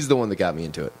he's the one that got me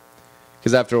into it.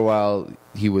 Because after a while,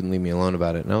 he wouldn't leave me alone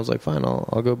about it. And I was like, fine,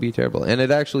 I'll go be terrible. And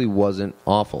it actually wasn't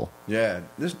awful. Yeah.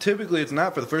 Typically, it's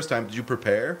not for the first time. Did you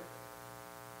prepare?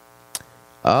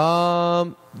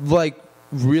 Like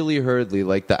really hurriedly,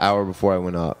 like the hour before I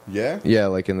went up. Yeah? Yeah,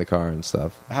 like in the car and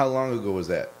stuff. How long ago was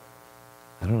that?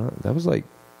 I don't know. That was like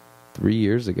 3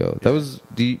 years ago. That was.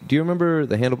 Do you remember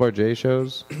the Handlebar J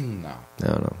shows? No. I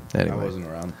don't know. Anyway, I wasn't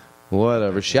around.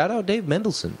 Whatever. Shout out Dave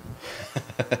Mendelsohn.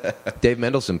 Dave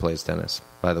Mendelsohn plays tennis,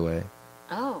 by the way.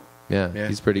 Oh. Yeah,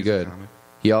 he's pretty good.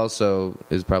 He also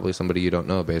is probably somebody you don't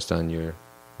know based on your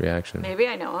reaction. Maybe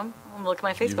I know him. I'm looking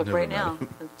at my Facebook right now.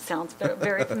 It sounds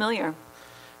very familiar.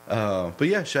 But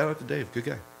yeah, shout out to Dave. Good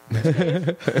guy.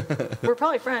 We're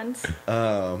probably friends.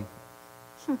 Yeah,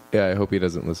 I hope he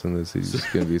doesn't listen to this. He's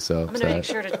just going to be so I'm upset. going to make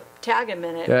sure to tag him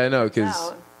in it. Yeah, I know,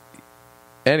 because...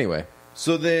 Anyway.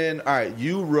 So then, all right,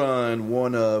 you run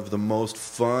one of the most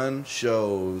fun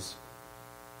shows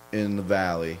in the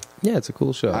Valley. Yeah, it's a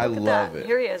cool show. I love that. it.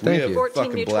 Here he is. Thank We have you.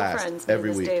 14 mutual friends.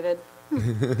 Every week. David.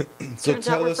 So Turns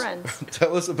out we're friends.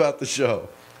 Tell us about the show.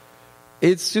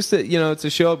 It's just that, it's a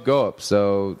show up, go up.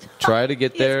 So try to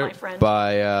get He is there my friend.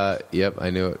 by, yep,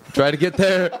 I knew it. Try to get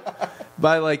there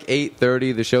by like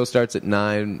 8:30. The show starts at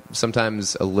 9,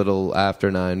 sometimes a little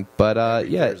after 9. But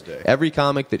Thursday. Every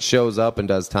comic that shows up and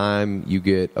does time, you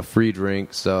get a free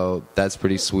drink. So that's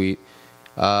pretty sweet.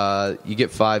 You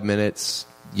get 5 minutes.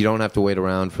 You don't have to wait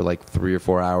around for like 3 or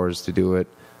 4 hours to do it.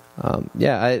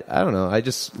 I don't know. I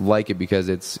just like it because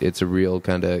it's a real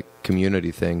kind of community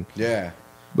thing. Yeah.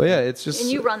 But yeah, it's just...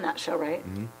 And you run that show, right?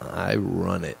 I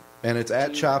run it. And it's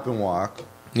at Chop and Walk,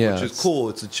 Yeah, which is cool.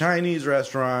 It's a Chinese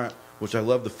restaurant, which I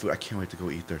love the food. I can't wait to go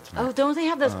eat there tonight. Oh, don't they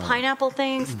have those pineapple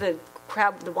things? The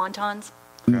crab, the wontons?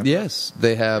 Yes,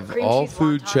 they have Cream all cheese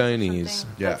food wontons or Chinese.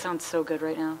 something? Yeah. That sounds so good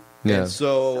right now. Yeah. And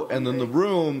So and then the hungry.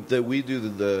 room that we do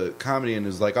the comedy in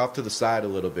is like off to the side a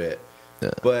little bit.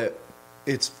 Yeah. But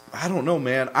it's, I don't know,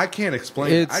 man. I can't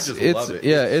explain it. I just love it.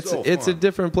 Yeah, so it's a fun.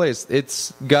 different place.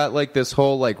 It's got like this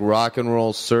whole like rock and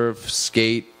roll surf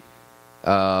skate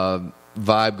vibe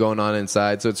going on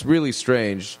inside. So it's really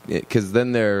strange because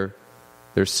then they're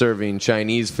serving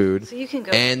Chinese food. So you can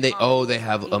go and they home they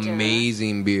have eat dinner.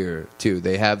 amazing beer too.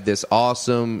 They have this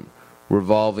awesome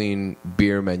revolving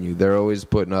beer menu. They're always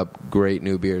putting up great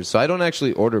new beers. So I don't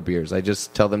actually order beers. I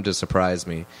just tell them to surprise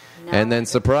me. No. And then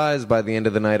surprised by the end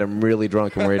of the night, I'm really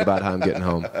drunk and worried about how I'm getting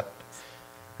home.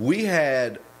 We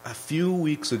had a few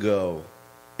weeks ago,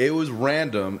 it was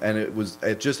random, and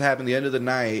it just happened the end of the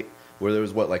night where there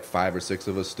was, like 5 or 6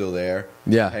 of us still there,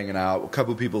 Yeah. hanging out. A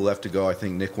couple people left to go. I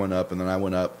think Nick went up, and then I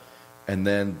went up. And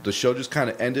then the show just kind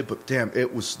of ended, but damn,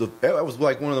 it was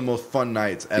like one of the most fun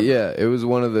nights ever. Yeah, it was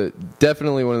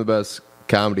definitely one of the best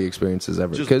comedy experiences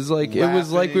ever. Just Because like it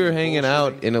was like we were laughing, hanging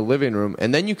out bullshitting. in a living room,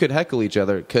 and then you could heckle each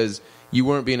other because you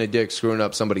weren't being a dick screwing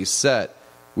up somebody's set.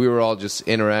 We were all just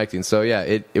interacting. So yeah,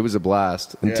 it was a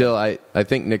blast until I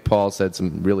think Nick Paul said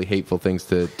some really hateful things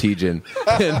to T-Jin.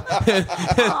 and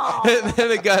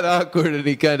then it got awkward and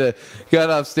he kind of got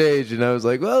off stage and I was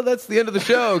like, well, that's the end of the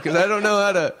show because I don't know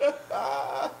how to...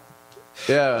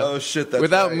 Yeah. Oh, shit, that's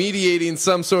Without right. mediating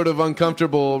some sort of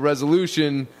uncomfortable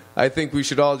resolution, I think we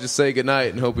should all just say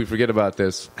goodnight and hope we forget about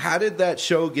this. How did that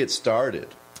show get started?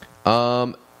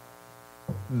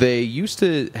 They used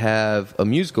to have a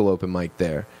musical open mic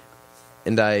there,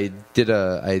 and I did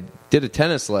a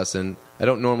tennis lesson. I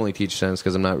don't normally teach tennis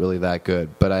because I'm not really that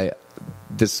good, but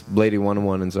this lady wanted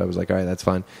one, and so I was like, all right, that's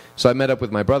fine. So I met up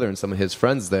with my brother and some of his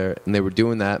friends there, and they were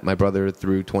doing that. My brother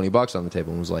threw $20 on the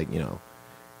table and was like,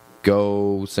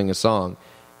 go sing a song.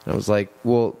 And I was like,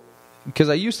 well, because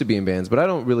I used to be in bands, but I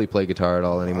don't really play guitar at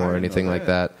all anymore or anything like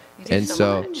that. You do And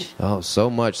so much. so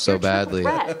much, so You're a triple badly.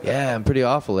 threat. Yeah, I'm pretty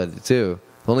awful at it too.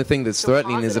 The only thing that's So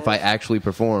threatening is if I positive. actually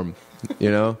perform,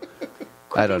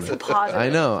 I don't know. Positive. I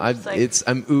know.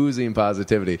 I'm oozing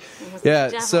positivity. Yeah.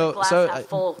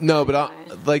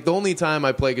 Like the only time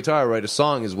I play guitar or write a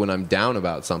song is when I'm down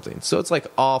about something. So it's like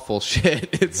awful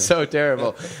shit. It's so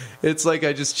terrible. It's like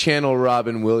I just channel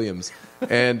Robin Williams,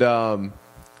 and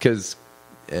because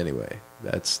anyway,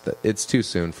 it's too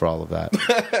soon for all of that.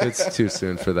 It's too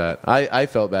soon for that. I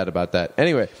felt bad about that.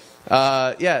 Anyway,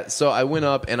 so I went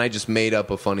up and I just made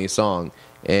up a funny song.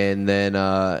 And then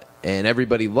and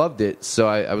everybody loved it. So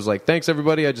I was like, thanks,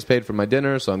 everybody. I just paid for my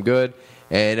dinner, so I'm good.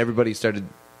 And everybody started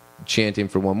chanting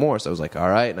for one more. So I was like, all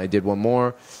right. And I did one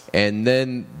more. And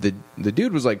then the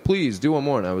dude was like, please do one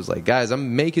more. And I was like, guys,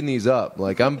 I'm making these up.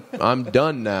 Like, I'm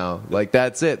done now. Like,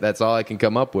 that's it. That's all I can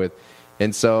come up with.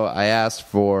 And so I asked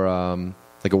for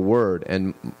like a word.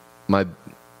 And my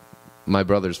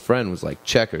brother's friend was like,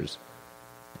 checkers.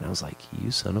 And I was like, you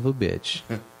son of a bitch.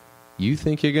 You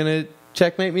think you're going to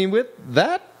checkmate me with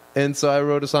that? And so I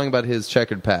wrote a song about his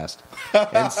checkered past.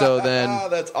 And so then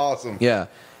that's awesome. Yeah.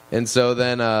 And so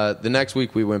then the next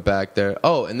week we went back there.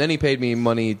 Oh, and then he paid me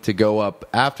money to go up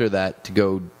after that to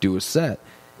go do a set.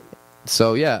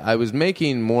 So yeah, I was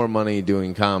making more money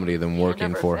doing comedy than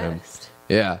working for him.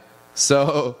 Yeah.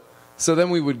 So then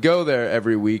we would go there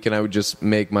every week and I would just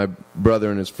make my brother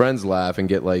and his friends laugh and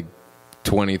get like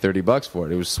 $20-$30 for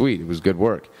it. It was sweet. It was good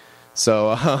work.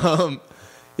 So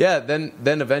yeah, then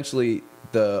eventually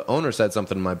the owner said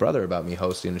something to my brother about me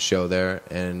hosting a show there,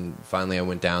 and finally I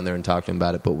went down there and talked to him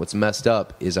about it. But what's messed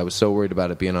up is I was so worried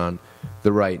about it being on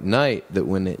the right night that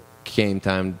when it came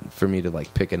time for me to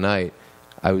like pick a night,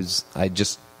 I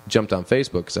just jumped on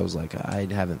Facebook because I was like, I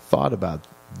haven't thought about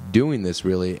doing this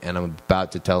really, and I'm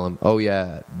about to tell him, oh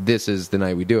yeah, this is the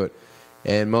night we do it.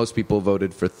 And most people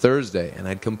voted for Thursday, and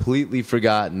I'd completely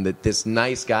forgotten that this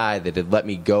nice guy that had let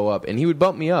me go up, and he would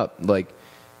bump me up like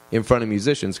in front of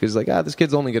musicians because like, this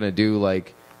kid's only going to do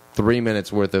like 3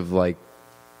 minutes worth of like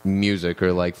music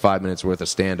or like 5 minutes worth of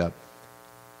stand-up.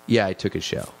 Yeah, I took his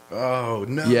show. Oh,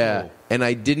 no. Yeah, and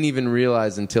I didn't even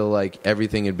realize until like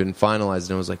everything had been finalized,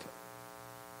 and I was like,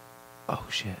 oh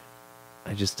shit,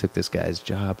 I just took this guy's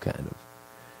job kind of.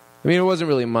 I mean, it wasn't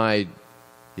really my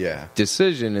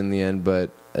decision in the end, but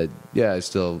I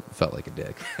still felt like a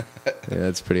dick. Yeah,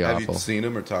 that's pretty awful. Have you seen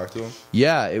him or talked to him?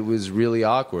 Yeah, it was really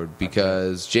awkward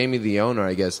because Jamie, the owner,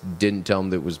 I guess, didn't tell him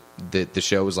that the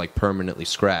show was like permanently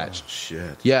scratched. Oh,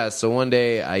 shit. Yeah, so one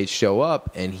day I show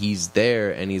up and he's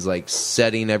there and he's like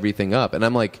setting everything up, and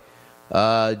I'm like,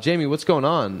 Jamie, what's going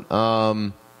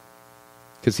on?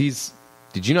 Because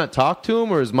did you not talk to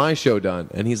him or is my show done?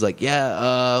 And he's like,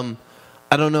 yeah,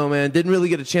 I don't know, man. Didn't really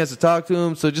get a chance to talk to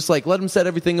him, so just like let him set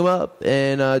everything up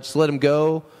and just let him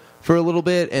go for a little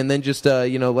bit, and then just let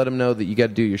him know that you got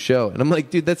to do your show. And I'm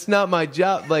like, dude, that's not my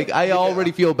job. Like, I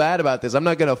already feel bad about this. I'm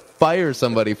not gonna fire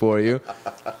somebody for you.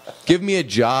 Give me a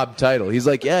job title. He's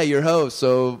like, yeah, you're host,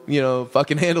 so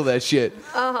fucking handle that shit.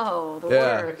 Oh, the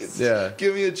worst. Yeah.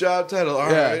 Give me a job title.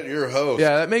 All right, you're host.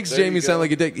 Yeah, that makes Jamie sound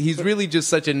like a dick. He's really just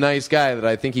such a nice guy that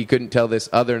I think he couldn't tell this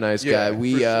other nice guy,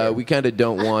 we kind of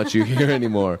don't want you here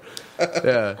anymore.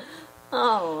 Yeah.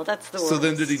 Oh, that's the worst. So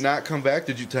then did he not come back?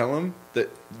 Did you tell him that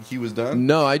he was done?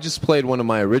 No, I just played one of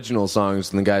my original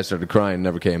songs, and the guy started crying and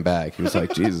never came back. He was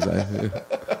like, Jesus.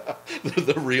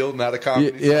 The real, not a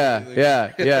comedy song?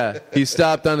 Yeah. He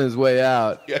stopped on his way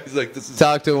out. Yeah, he's like, this is...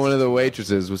 Talked to one of the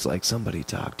waitresses, was like, somebody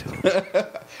talk to him.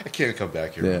 I can't come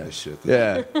back here with this shit.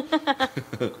 Yeah.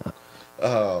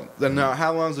 Then now,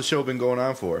 how long has the show been going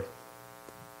on for?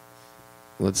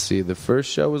 Let's see. The first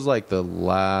show was like the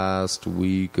last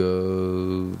week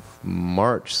of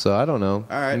March, so I don't know.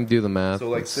 All right. You can do the math. So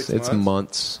like 6 months? It's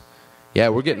months. Yeah,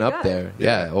 we're getting up good. there.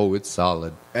 Yeah. Oh, it's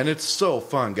solid. And it's so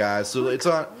fun, guys. So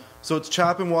it's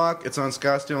Chop and Walk. It's on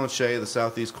Scottsdale and Shea, the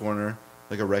southeast corner.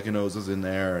 Like Oregano's is in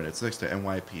there, and it's next to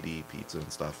NYPD Pizza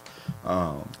and stuff.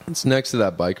 It's next to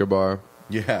that biker bar.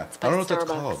 Yeah. I don't know what that's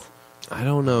called. I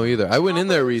don't know either. I went in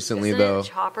there recently, Isn't though. it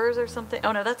Choppers or something?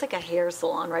 Oh, no, that's like a hair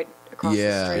salon right across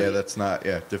the street. Yeah, that's not,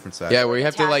 different side. Yeah, where you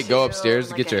have to like go upstairs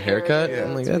to like get your a hair cut. hairdo.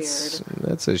 I'm like, It's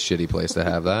that's a shitty place to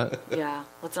have that. Yeah,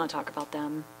 let's not talk about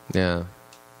them. Yeah.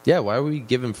 Yeah, why are we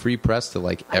giving free press to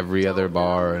like every other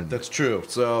bar and That's true.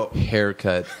 So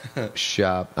haircut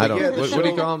shop? I don't. yeah, the what do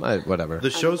you show- call them? Whatever.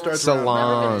 the show starts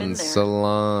around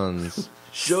Salons.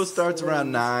 Show starts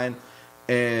around 9,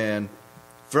 and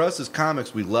for us as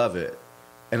comics, we love it.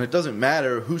 And it doesn't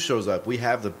matter who shows up. We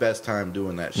have the best time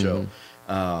doing that show.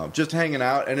 Just hanging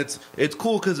out. And it's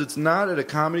cool because it's not at a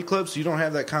comedy club, so you don't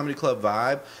have that comedy club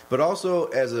vibe. But also,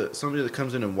 as somebody that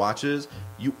comes in and watches,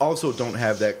 you also don't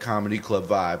have that comedy club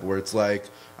vibe where it's like,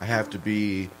 I have to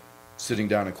be sitting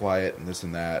down and quiet and this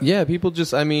and that. Yeah, people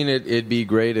just, I mean, it'd be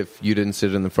great if you didn't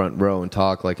sit in the front row and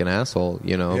talk like an asshole,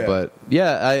 you know. Yeah. But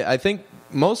yeah, I think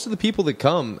most of the people that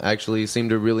come actually seem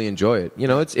to really enjoy it. You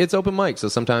know, it's open mic, so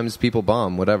sometimes people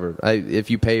bomb, whatever. If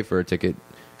you pay for a ticket,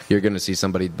 you're going to see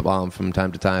somebody bomb from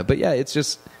time to time. But yeah, it's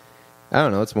just, I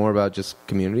don't know, it's more about just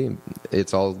community.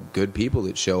 It's all good people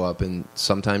that show up, and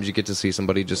sometimes you get to see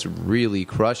somebody just really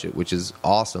crush it, which is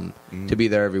awesome to be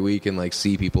there every week and like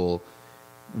see people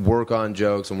work on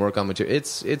jokes and work on material.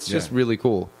 It's just really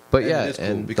cool. But And it is cool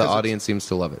and the because audience seems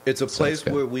to love it. It's a So place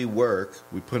good. where we work.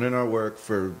 We put in our work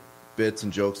for bits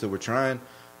and jokes that we're trying,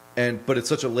 but it's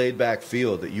such a laid back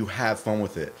feel that you have fun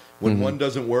with it. When one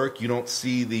doesn't work, you don't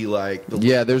see the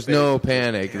there's no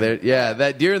panic.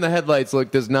 That deer in the headlights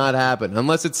look does not happen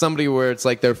unless it's somebody where it's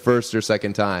like their first or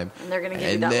second time. And they're going to give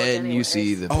you And that look then you anyways.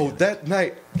 see the that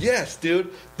night, yes, dude.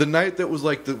 The night that was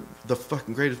like the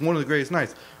fucking greatest, one of the greatest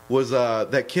nights was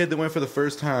that kid that went for the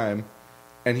first time,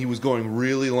 and he was going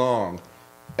really long.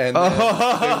 And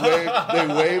then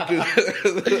they waved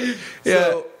it.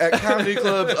 So at comedy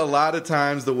clubs, a lot of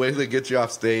times the way they get you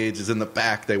off stage is in the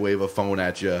back. They wave a phone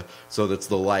at you, so that's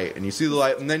the light, and you see the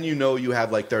light, and then you know you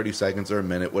have like 30 seconds or a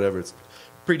minute, whatever. It's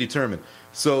predetermined.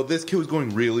 So this kid was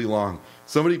going really long.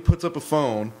 Somebody puts up a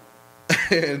phone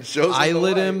and shows him I the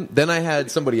lit light. him, then I had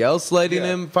somebody else lighting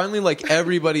him. Finally, like,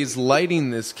 everybody's lighting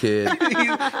this kid.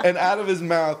 And out of his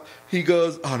mouth, he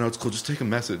goes, "Oh no, it's cool. Just take a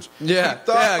message." Yeah,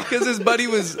 because his buddy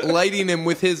was lighting him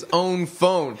with his own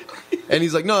phone. And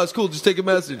he's like, "No, it's cool. Just take a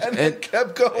message." And it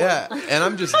kept going. Yeah, and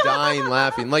I'm just dying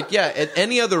laughing. Like, yeah, at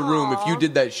any other room, if you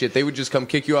did that shit, they would just come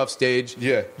kick you off stage,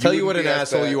 Yeah, tell you you what an wouldn't be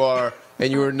asshole asked you back. are,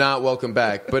 and you were not welcome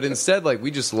back. But instead, like,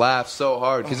 we just laughed so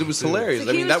hard because it was hilarious. So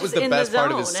I he mean, was that was just the in best the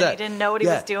part of his zone, set. and he didn't know what he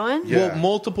was doing? Yeah. Well,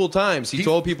 multiple times he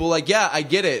told people like, "Yeah, I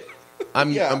get it.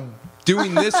 I'm Yeah.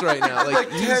 doing this right now." Like,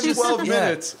 10, 12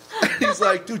 minutes. He's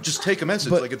like, "Dude, just take a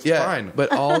message. Like, it's fine."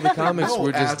 But all the comics No,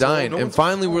 were just asshole. dying. No and one's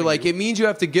finally, we're calling like, you. "It means you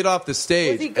have to get off the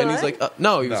stage." Was he And he's good? like,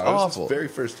 "No, he was No, it was awful." his very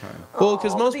first time. Well,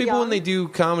 because most was he people, when young? they do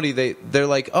comedy, they're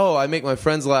like, "Oh, I make my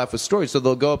friends laugh with stories," so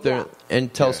they'll go up there Yeah.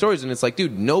 and tell Yeah. stories, and it's like,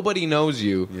 dude, nobody knows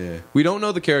you. Yeah. We don't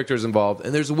know the characters involved,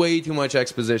 and there's way too much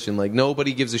exposition. Like,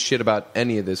 nobody gives a shit about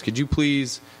any of this. Could you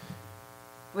please?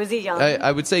 Was he young?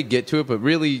 I would say get to it, but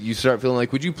really, you start feeling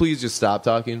like, would you please just stop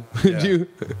talking? Would Yeah. you?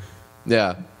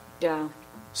 Yeah. yeah.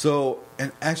 So,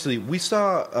 and actually, we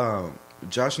saw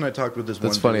Josh and I talked with this.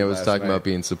 That's one funny. dude I was last talking night. about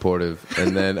being supportive,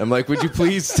 and then I'm like, "Would you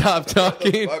please stop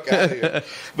talking?" Fuck outta here.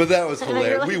 But that was you're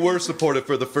hilarious. like- We were supportive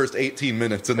for the first 18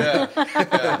 minutes, and then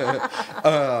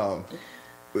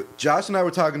Josh and I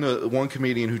were talking to one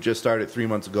comedian who just started 3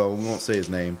 months ago. We won't say his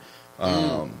name,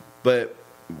 but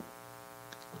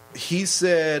he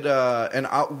said, and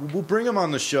we'll bring him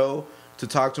on the show to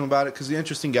talk to him about it because he's an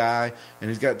interesting guy and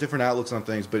he's got different outlooks on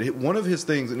things. But one of his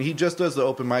things, and he just does the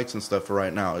open mics and stuff for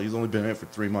right now. He's only been in it for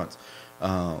 3 months.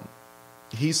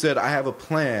 He said, "I have a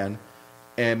plan,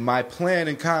 and my plan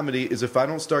in comedy is if I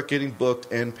don't start getting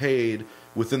booked and paid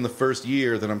within the first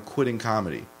year, then I'm quitting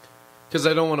comedy." Because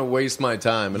I don't want to waste my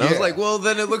time. And I was Yeah. like, well,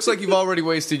 then it looks like you've already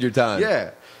wasted your time.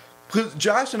 Yeah, because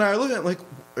Josh and I are looking at it like,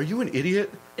 "Are you an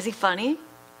idiot?" Is he funny?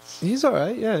 He's all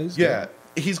right. Yeah, he's Yeah,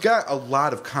 he's got a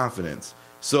lot of confidence.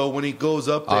 So when he goes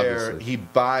up there, Obviously. he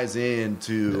buys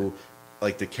into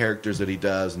like the characters that he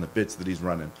does and the bits that he's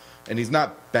running. And he's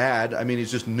not bad. I mean,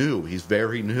 he's just new. He's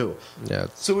very new. Yeah.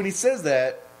 So when he says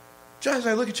that, Josh,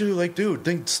 I look at you like, dude,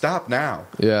 then stop now.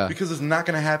 Yeah. Because it's not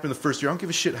going to happen the first year. I don't give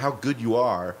a shit how good you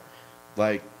are.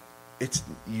 Like,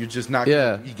 you're just not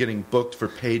going to be getting booked for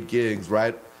paid gigs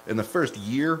right in the first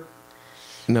year.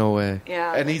 No way.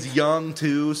 Yeah. And he's young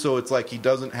too, so it's like he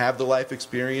doesn't have the life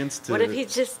experience to. What if he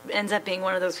just ends up being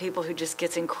one of those people who just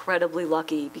gets incredibly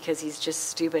lucky because he's just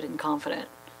stupid and confident?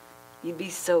 You'd be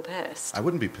so pissed. I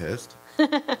wouldn't be pissed.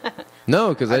 No,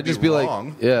 because I'd just be wrong,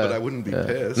 like, yeah. but I wouldn't be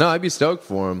pissed. No, I'd be stoked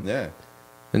for him. Yeah.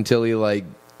 Until he, like,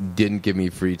 didn't give me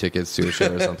free tickets to a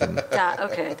show or something.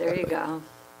 Okay, there you go.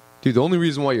 Dude, the only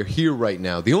reason why you're here right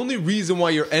now, the only reason why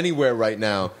you're anywhere right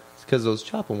now, is because those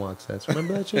Chop and Walk sets.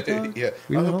 Remember that shit, Tom? Yeah.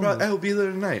 We were home. I'll be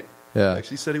there tonight. Yeah.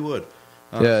 Actually said he would.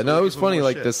 Yeah, so no, it was give him funny. more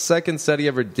Like, shit. the second set he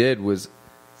ever did was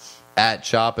at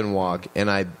Chop and Walk, and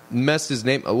I messed his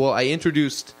name. Well, I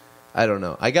introduced, I don't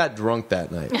know. I got drunk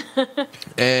that night.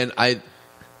 And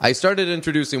I started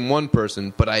introducing one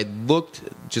person, but I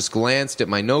just glanced at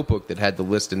my notebook that had the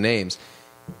list of names.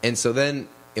 And so then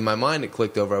in my mind it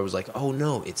clicked over. I was like, oh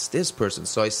no, it's this person.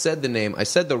 So I said the name. I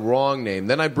said the wrong name.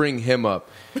 Then I bring him up.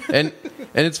 And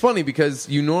it's funny because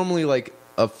you normally, like,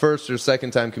 a first or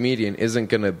second time comedian isn't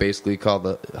going to basically call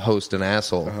the host an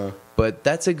asshole. But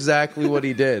that's exactly what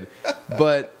he did.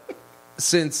 But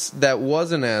since that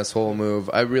was an asshole move,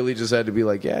 I really just had to be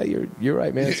like, yeah, you're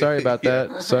right, man. Sorry about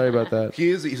that. Sorry about that.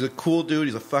 He's a cool dude.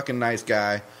 He's a fucking nice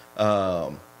guy.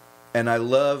 And I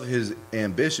love his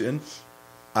ambition.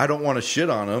 I don't want to shit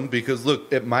on him because,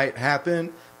 look, it might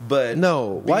happen, but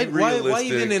no. Why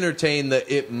even entertain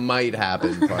the "it might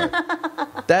happen" part?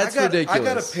 That's ridiculous. I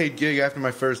got a paid gig after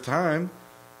my first time,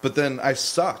 but then I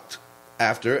sucked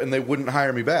after, and they wouldn't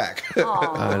hire me back.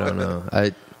 I don't know.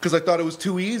 Because I thought it was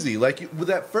too easy. Like, with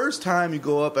that first time you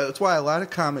go up, that's why a lot of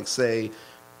comics say,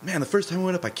 man, the first time I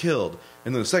went up, I killed.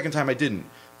 And then the second time I didn't.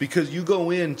 Because you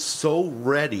go in so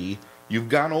ready, you've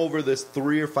gone over this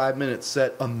 3 or 5 minute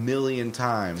set a million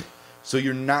times. So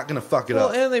you're not going to fuck it up.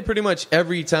 Well, and they pretty much,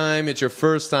 every time it's your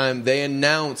first time, they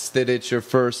announce that it's your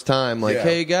first time. Like,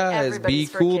 hey, guys, Everybody's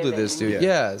be cool forgiving. to this dude. Yeah.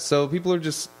 Yeah, so people are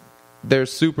just, they're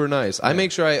super nice. I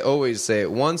make sure I always say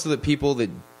it. One, so that people that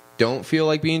don't feel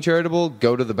like being charitable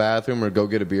go to the bathroom or go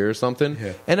get a beer or something.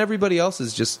 Yeah. And everybody else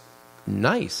is just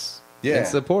nice and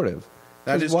supportive.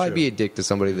 That is why true. be a dick to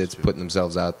somebody that's putting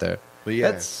themselves out there? But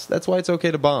yeah. That's why it's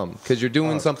okay to bomb, because you're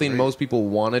doing something most people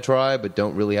want to try but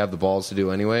don't really have the balls to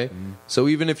do anyway. So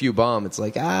even if you bomb, it's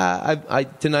like,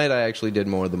 tonight I actually did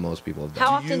more than most people have done.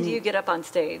 How often do you get up on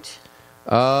stage?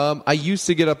 I used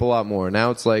to get up a lot more. Now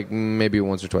it's like maybe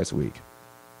once or twice a week.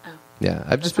 Oh. Yeah,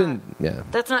 I've just been,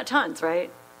 That's not tons,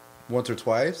 right? Once or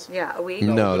twice? Yeah, a week?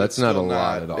 No, but that's it's not a still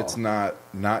lot at all. It's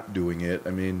not doing it. I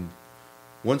mean,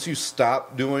 once you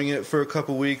stop doing it for a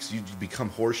couple weeks, you become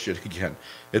horseshit again.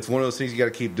 It's one of those things you got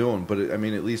to keep doing. But at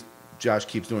least Josh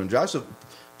keeps doing it.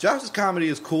 Josh's comedy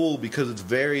is cool because it's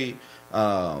very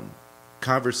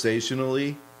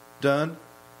conversationally done,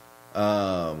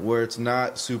 where it's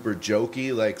not super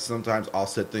jokey. Like, sometimes I'll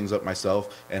set things up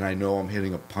myself, and I know I'm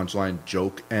hitting a punchline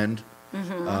joke end.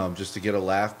 Just to get a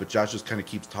laugh, but Josh just kind of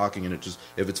keeps talking, and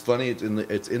if it's funny,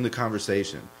 it's in the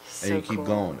conversation, and you keep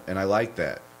going, and I like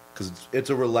that because it's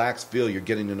a relaxed feel. You're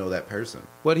getting to know that person.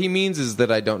 What he means is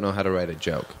that I don't know how to write a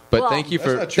joke. But thank you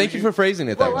for phrasing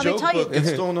it that way. Let me tell you, It's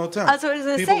still no time. That's what I was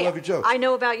going to say. People love your jokes. I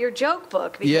know about your joke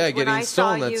book. Because Yeah, when getting I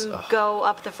saw stolen, you go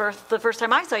up the first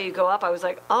time I saw you go up, I was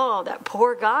like, oh, that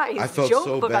poor guy. His I felt joke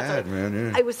so book. bad, man.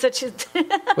 Yeah. I was such a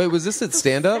Wait, was this at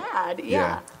stand up? sad.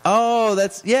 Yeah. Oh,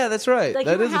 that's right. Like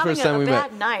that you were is the having first time we a met.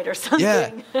 bad night or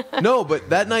something. Yeah. No, but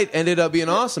that night ended up being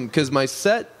awesome because my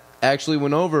set actually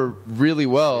went over really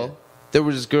well. There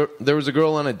was a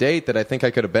girl on a date that I think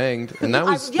I could have banged, and that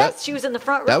was she was in the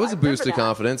front row. That was I a boost of remember that.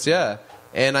 confidence, yeah.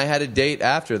 And I had a date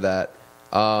after that.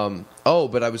 But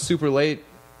I was super late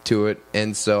to it,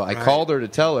 and so I called her to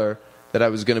tell her that I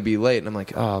was going to be late, and I'm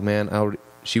like, oh man,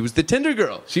 she was the Tinder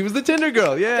girl.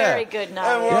 Yeah. Very good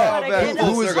night. Yeah.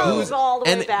 Who was all the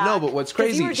way back. No, but what's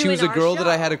 'Cause you crazy? were She was a doing girl our that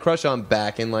I show. had a crush on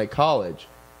back in like college.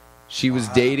 She was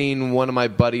dating one of my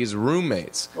buddy's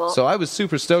roommates. Well- So I was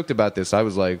super stoked about this. I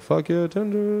was like, fuck yeah,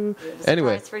 Tinder.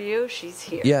 Anyway. Surprise for you, she's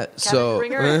here. Yeah, Kevin, so-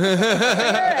 bring her in.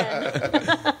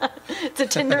 It's a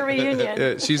Tinder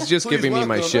reunion. She's just giving me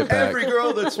my shit back. Every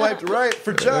girl that swiped right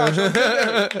for Josh.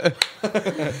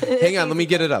 Hang on, let me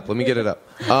get it up. But You're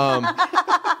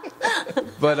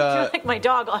like my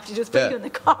dog. I'll have to just put you in the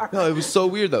car. No, it was so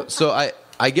weird though. So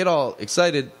I get all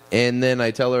excited, and then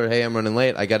I tell her, hey, I'm running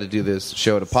late. I got to do this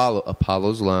show at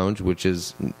Apollo's Lounge, which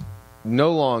is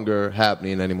no longer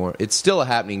happening anymore. It's still a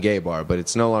happening gay bar, but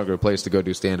it's no longer a place to go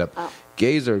do stand-up. Oh.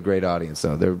 Gays are a great audience,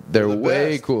 though. They're the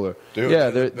way best. cooler. Dude, yeah,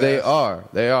 they're the they best. are.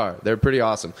 They're pretty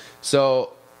awesome.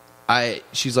 So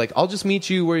she's like, I'll just meet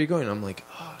you where you're going. I'm like,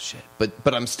 oh, shit.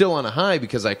 But I'm still on a high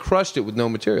because I crushed it with no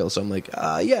material. So I'm like,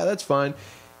 yeah, that's fine.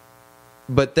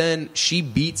 But then she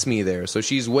beats me there, so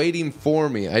she's waiting for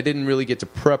me. I didn't really get to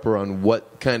prep her on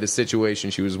what kind of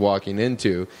situation she was walking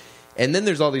into. And then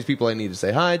there's all these people I need to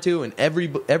say hi to, and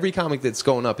every comic that's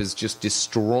going up is just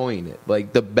destroying it,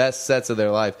 like the best sets of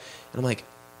their life. And I'm like,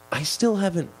 I still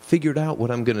haven't figured out what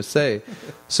I'm going to say.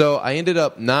 So I ended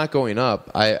up not going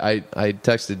up. I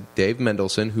texted Dave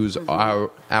Mendelsohn, who's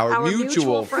our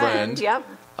mutual friend. Yep.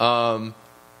 And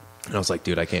I was like,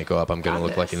 dude, I can't go up. I'm going to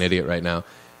look like an idiot right now.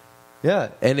 Yeah,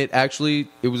 and it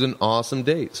was an awesome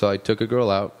date. So I took a girl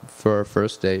out for our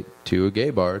first date to a gay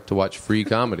bar to watch free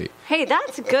comedy. Hey,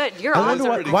 that's good. Your I odds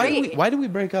wonder are why great. do we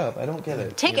break up? I don't get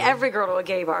it. Take every girl to a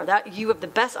gay bar. That you have the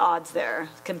best odds there.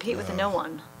 Compete with no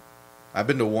one. I've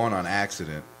been to one on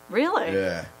accident. Really?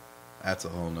 Yeah. That's a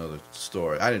whole nother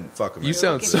story. I didn't fuck with You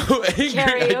sound so angry.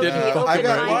 I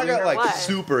got like what?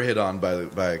 super hit on by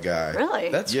a guy. Really?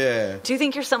 Yeah. Do you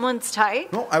think you're someone's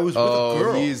type? No, I was with a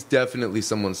girl. He's definitely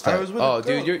someone's type. I was with a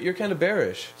girl. Dude, you're kind of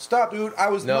bearish. Stop, dude. I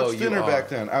was No, much you thinner are. back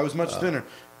then. I was much thinner.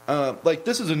 Like,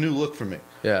 this is a new look for me.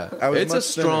 Yeah. I was It's a much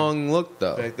strong look,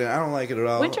 though. back then. I don't like it at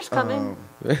all. Winter's coming.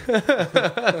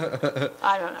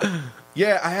 I don't know.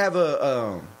 Yeah, I have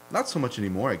a not so much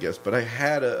anymore, I guess, but I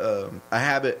had a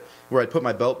habit where I'd put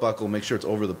my belt buckle, make sure it's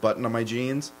over the button on my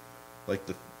jeans, like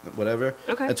the whatever.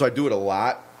 Okay. And so I do it a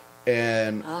lot.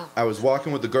 And I was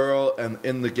walking with the girl and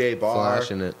in the gay bar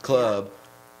Flashing it. club,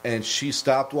 and she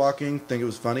stopped walking, think it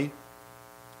was funny,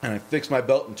 and I fixed my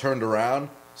belt and turned around,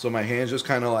 so my hand's just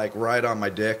kind of like right on my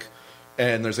dick.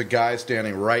 And there's a guy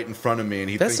standing right in front of me, and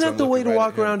he That's thinks not I'm the way looking to right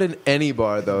walk at him. around in any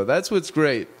bar, though. That's what's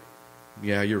great.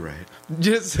 Yeah, you're right.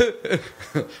 Just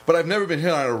But I've never been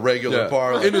hit on a regular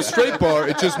bar. Like in a straight bar,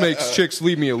 it just makes chicks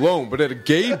leave me alone. But at a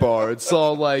gay bar, it's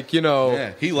all like, you know,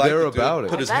 yeah, he liked they're it, dude. about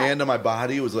Put it. his hand on my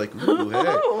body. Was like, ooh,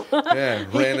 hey. Yeah,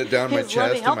 ran it down my He's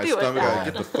let me chest and help my you with stomach. that. Like,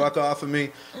 get the fuck off of me.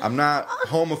 I'm not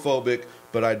homophobic,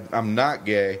 but I'm not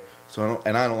gay. So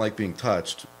I don't like being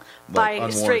touched By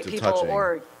like, straight unwarranted people touching.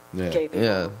 or Yeah. gay people.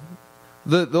 Yeah.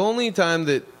 The only time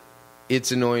that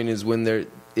it's annoying is when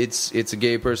it's a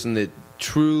gay person that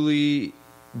truly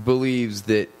believes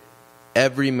that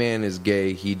every man is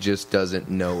gay. He just doesn't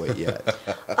know it yet.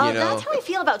 You know? That's how I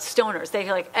feel about stoners. They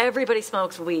feel like everybody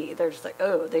smokes weed. They're just like,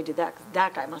 oh, they did that.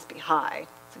 That guy must be high.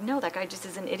 It's like, no, that guy just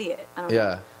is an idiot. I don't Yeah.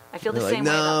 know. I feel the They're same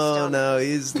way about stoners. No,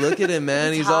 he's look at him, man.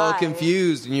 He's he's all high.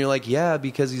 confused, and you're like, yeah,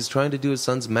 because he's trying to do his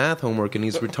son's math homework, and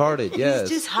he's retarded. Yes.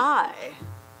 He's just high.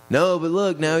 No, but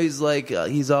look, now he's like,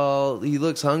 he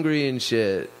looks hungry and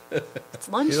shit. It's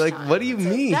lunchtime. You're like, what do you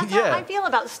mean? That's Yeah. how I feel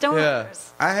about stoners. Yeah.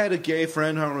 I had a gay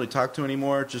friend I don't really talk to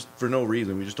anymore, just for no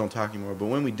reason. We just don't talk anymore. But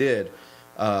when we did,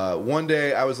 one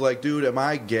day I was like, dude, am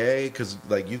I gay? Because,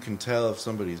 like, you can tell if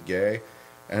somebody's gay.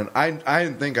 And I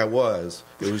didn't think I was.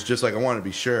 It was just like I wanted to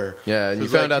be sure. Yeah, and So you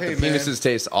it's found like, out hey, the penises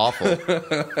taste awful.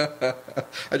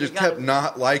 I just kept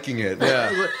not liking it. Yeah.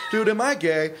 I was like, dude, am I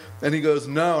gay? And he goes,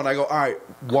 no. And I go, all right,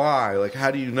 why? Like,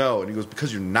 how do you know? And he goes,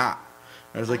 because you're not.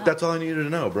 And I was like, that's all I needed to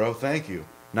know, bro. Thank you.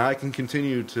 Now I can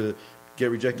continue to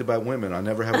get rejected by women. I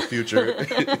never have a future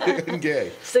in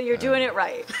gay. So you're doing it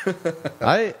right.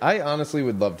 I honestly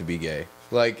would love to be gay.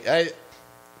 Like,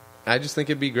 I just think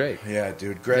it'd be great. Yeah,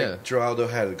 dude. Greg Giraldo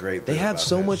had a great They bit have about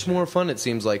so that much shit. more fun, it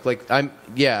seems like. Like,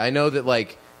 I know that,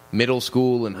 like, middle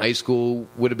school and high school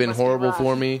would have been Must be horrible rough.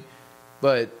 for me.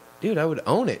 But, dude, I would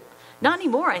own it. Not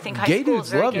anymore. I think high Gay school dudes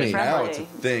is very love gay me. friendly. Now it's a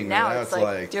thing, Now man. Now it's it's like,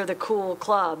 like- you're the cool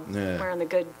club Yeah. wearing the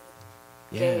good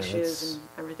gay Yeah, shoes that's- and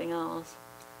everything else.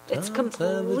 It's Times have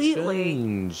completely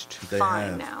changed. They fine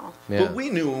have. now. Yeah. But we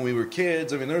knew when we were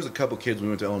kids. I mean, there was a couple kids we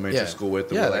went to elementary school with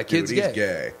that yeah, were that like, dude, kid's he's gay.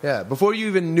 gay. Yeah, before you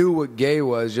even knew what gay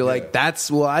was, you're like,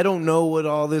 I don't know what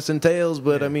all this entails,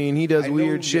 but I mean, he does I know,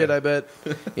 weird shit, yeah. I bet,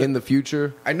 in the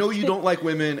future. I know you don't like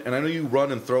women, and I know you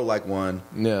run and throw like one.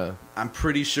 Yeah. I'm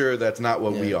pretty sure that's not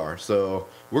what we Yeah. are. So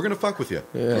we're going to fuck with you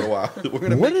Yeah. for a while. We're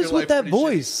gonna What make is your with life that pretty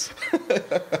voice?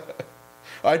 shitty.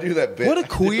 I do that bit. What a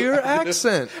queer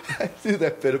accent. I do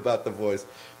that bit about the voice.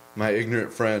 My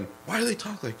ignorant friend. Why do they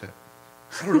talk like that?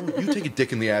 I don't know. You take a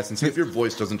dick in the ass and see if your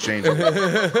voice doesn't change.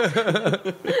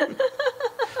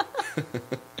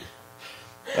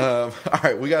 All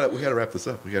right, we gotta wrap this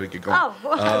up. We gotta get going. Oh,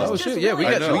 well, I was just Yeah, we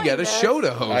really got know. a this. show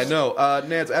to host. I know.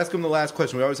 Nance, ask him the last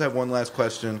question. We always have one last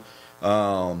question.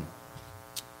 So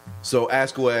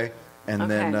ask away, and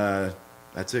then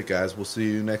that's it, guys. We'll see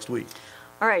you next week.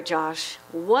 All right, Josh.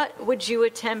 What would you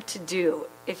attempt to do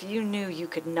if you knew you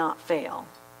could not fail?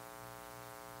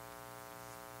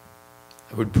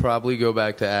 I would probably go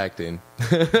back to acting.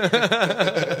 Good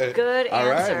answer. All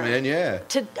right, man. Yeah.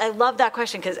 I love that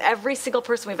question because every single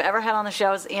person we've ever had on the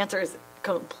show's answer is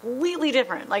completely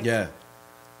different. Like, Yeah.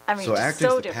 I mean, So just acting's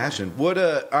so the different. passion. What?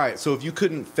 All right. So if you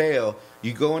couldn't fail,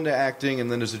 you go into acting,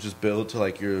 and then does it just build to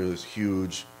like you're this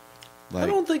huge? Like, I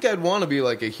don't think I'd want to be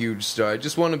like a huge star. I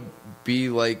just want to be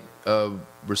like a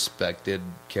respected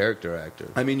character actor.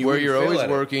 I mean, you where wouldn't you're fail always at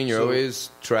it. working, you're So- always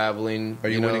traveling. Are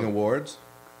you know? winning awards?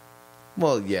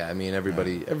 Well, yeah. I mean,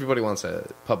 everybody wants a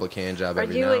public hand job Are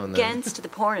every you now and then. against the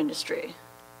porn industry?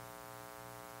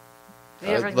 Have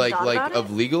you ever like thought about of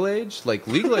it? legal age, like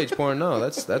legal age porn. No,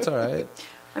 that's all right.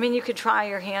 I mean, you could try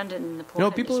your hand in the porn You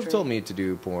know, people have industry. told me to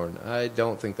do porn. I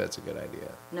don't think that's a good idea.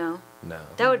 No? No.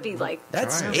 That would be like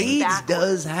That's moving AIDS backwards.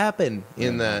 does happen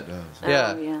in that. it does.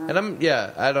 Yeah. Oh, yeah.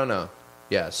 And I don't know.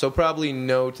 Yeah, so probably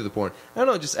no to the porn. I don't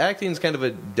know, just acting is kind of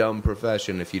a dumb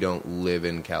profession if you don't live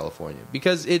in California.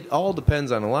 Because it all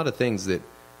depends on a lot of things that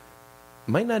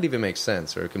might not even make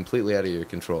sense or are completely out of your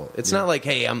control. It's not like,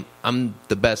 hey, I'm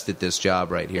the best at this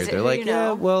job right here. Is it They're who like, you yeah,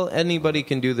 know? well, anybody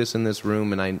can do this in this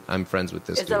room, and I'm friends with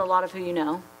this Is dude. that a lot of who you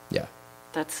know? Yeah.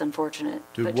 That's unfortunate.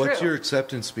 Dude, but what's true. your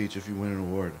acceptance speech if you win an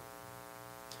award?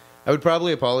 I would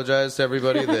probably apologize to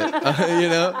everybody that, you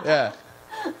know, yeah.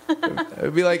 It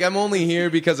would be like, I'm only here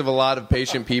because of a lot of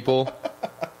patient people.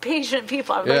 Patient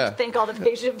people. I would like to thank all the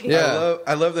patient people. Yeah.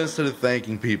 I love that instead of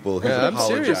thanking people, he's Yeah, I'm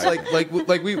serious. apologizing.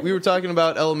 Like we were talking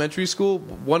about elementary school.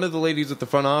 One of the ladies at the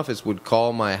front office would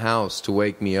call my house to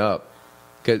wake me up.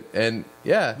 And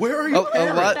yeah, Where are you?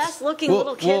 You're the best looking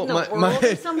little kid in the world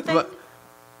or something.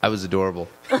 I was adorable,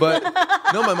 but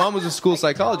no, my mom was a school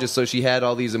psychologist, so she had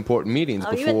all these important meetings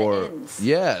Oh, you had the before. ends.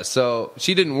 Yeah, so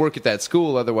she didn't work at that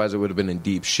school. Otherwise, it would have been in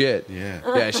deep shit.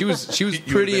 Yeah. She was You pretty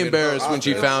would've been in embarrassed her when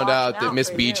she office. found out Watching that out Miss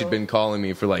for Beach you. had been calling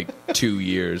me for like 2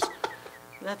 years.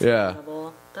 That's Yeah.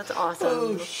 incredible. That's awesome.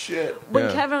 Oh shit. When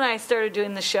Yeah. Kevin and I started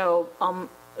doing the show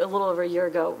a little over a year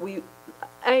ago,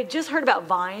 I had just heard about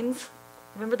Vines.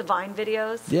 Remember the Vine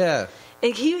videos? Yeah.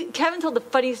 And Kevin told the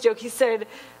funniest joke. He said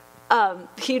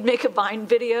he'd make a Vine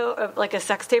video of like a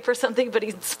sex tape or something, but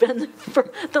he'd spend for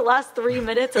the last 3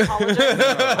 minutes apologizing.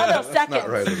 No, seconds. not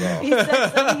right at all. He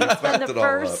said something. He'd spend Fucked the it all up.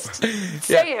 first.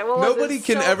 Say it. What was Nobody it?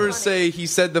 can So ever funny. say he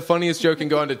said the funniest joke and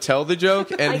go on to tell the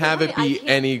joke and I have it can't- I be can't-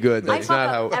 any good. I That's fuck not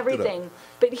up how. everything.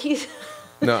 But he's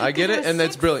No, I get it, and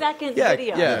that's brilliant. 6-second Yeah,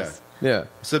 videos. yeah. I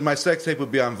said my sex tape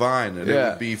would be on Vine, and it Yeah.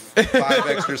 would be 5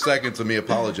 extra seconds of me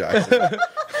apologizing.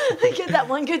 Get that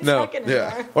one good No, second in yeah.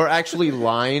 there. Or actually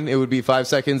lying. It would be 5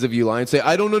 seconds of you lying. Say,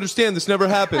 I don't understand. This never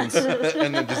happens.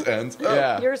 And then just ends.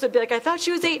 Yeah. Yours would be like, I thought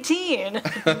she was 18.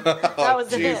 That was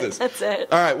Jesus. it. That's it.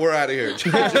 All right, we're out of here.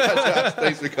 Josh,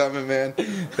 thanks for coming, man.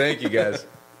 Thank you, guys.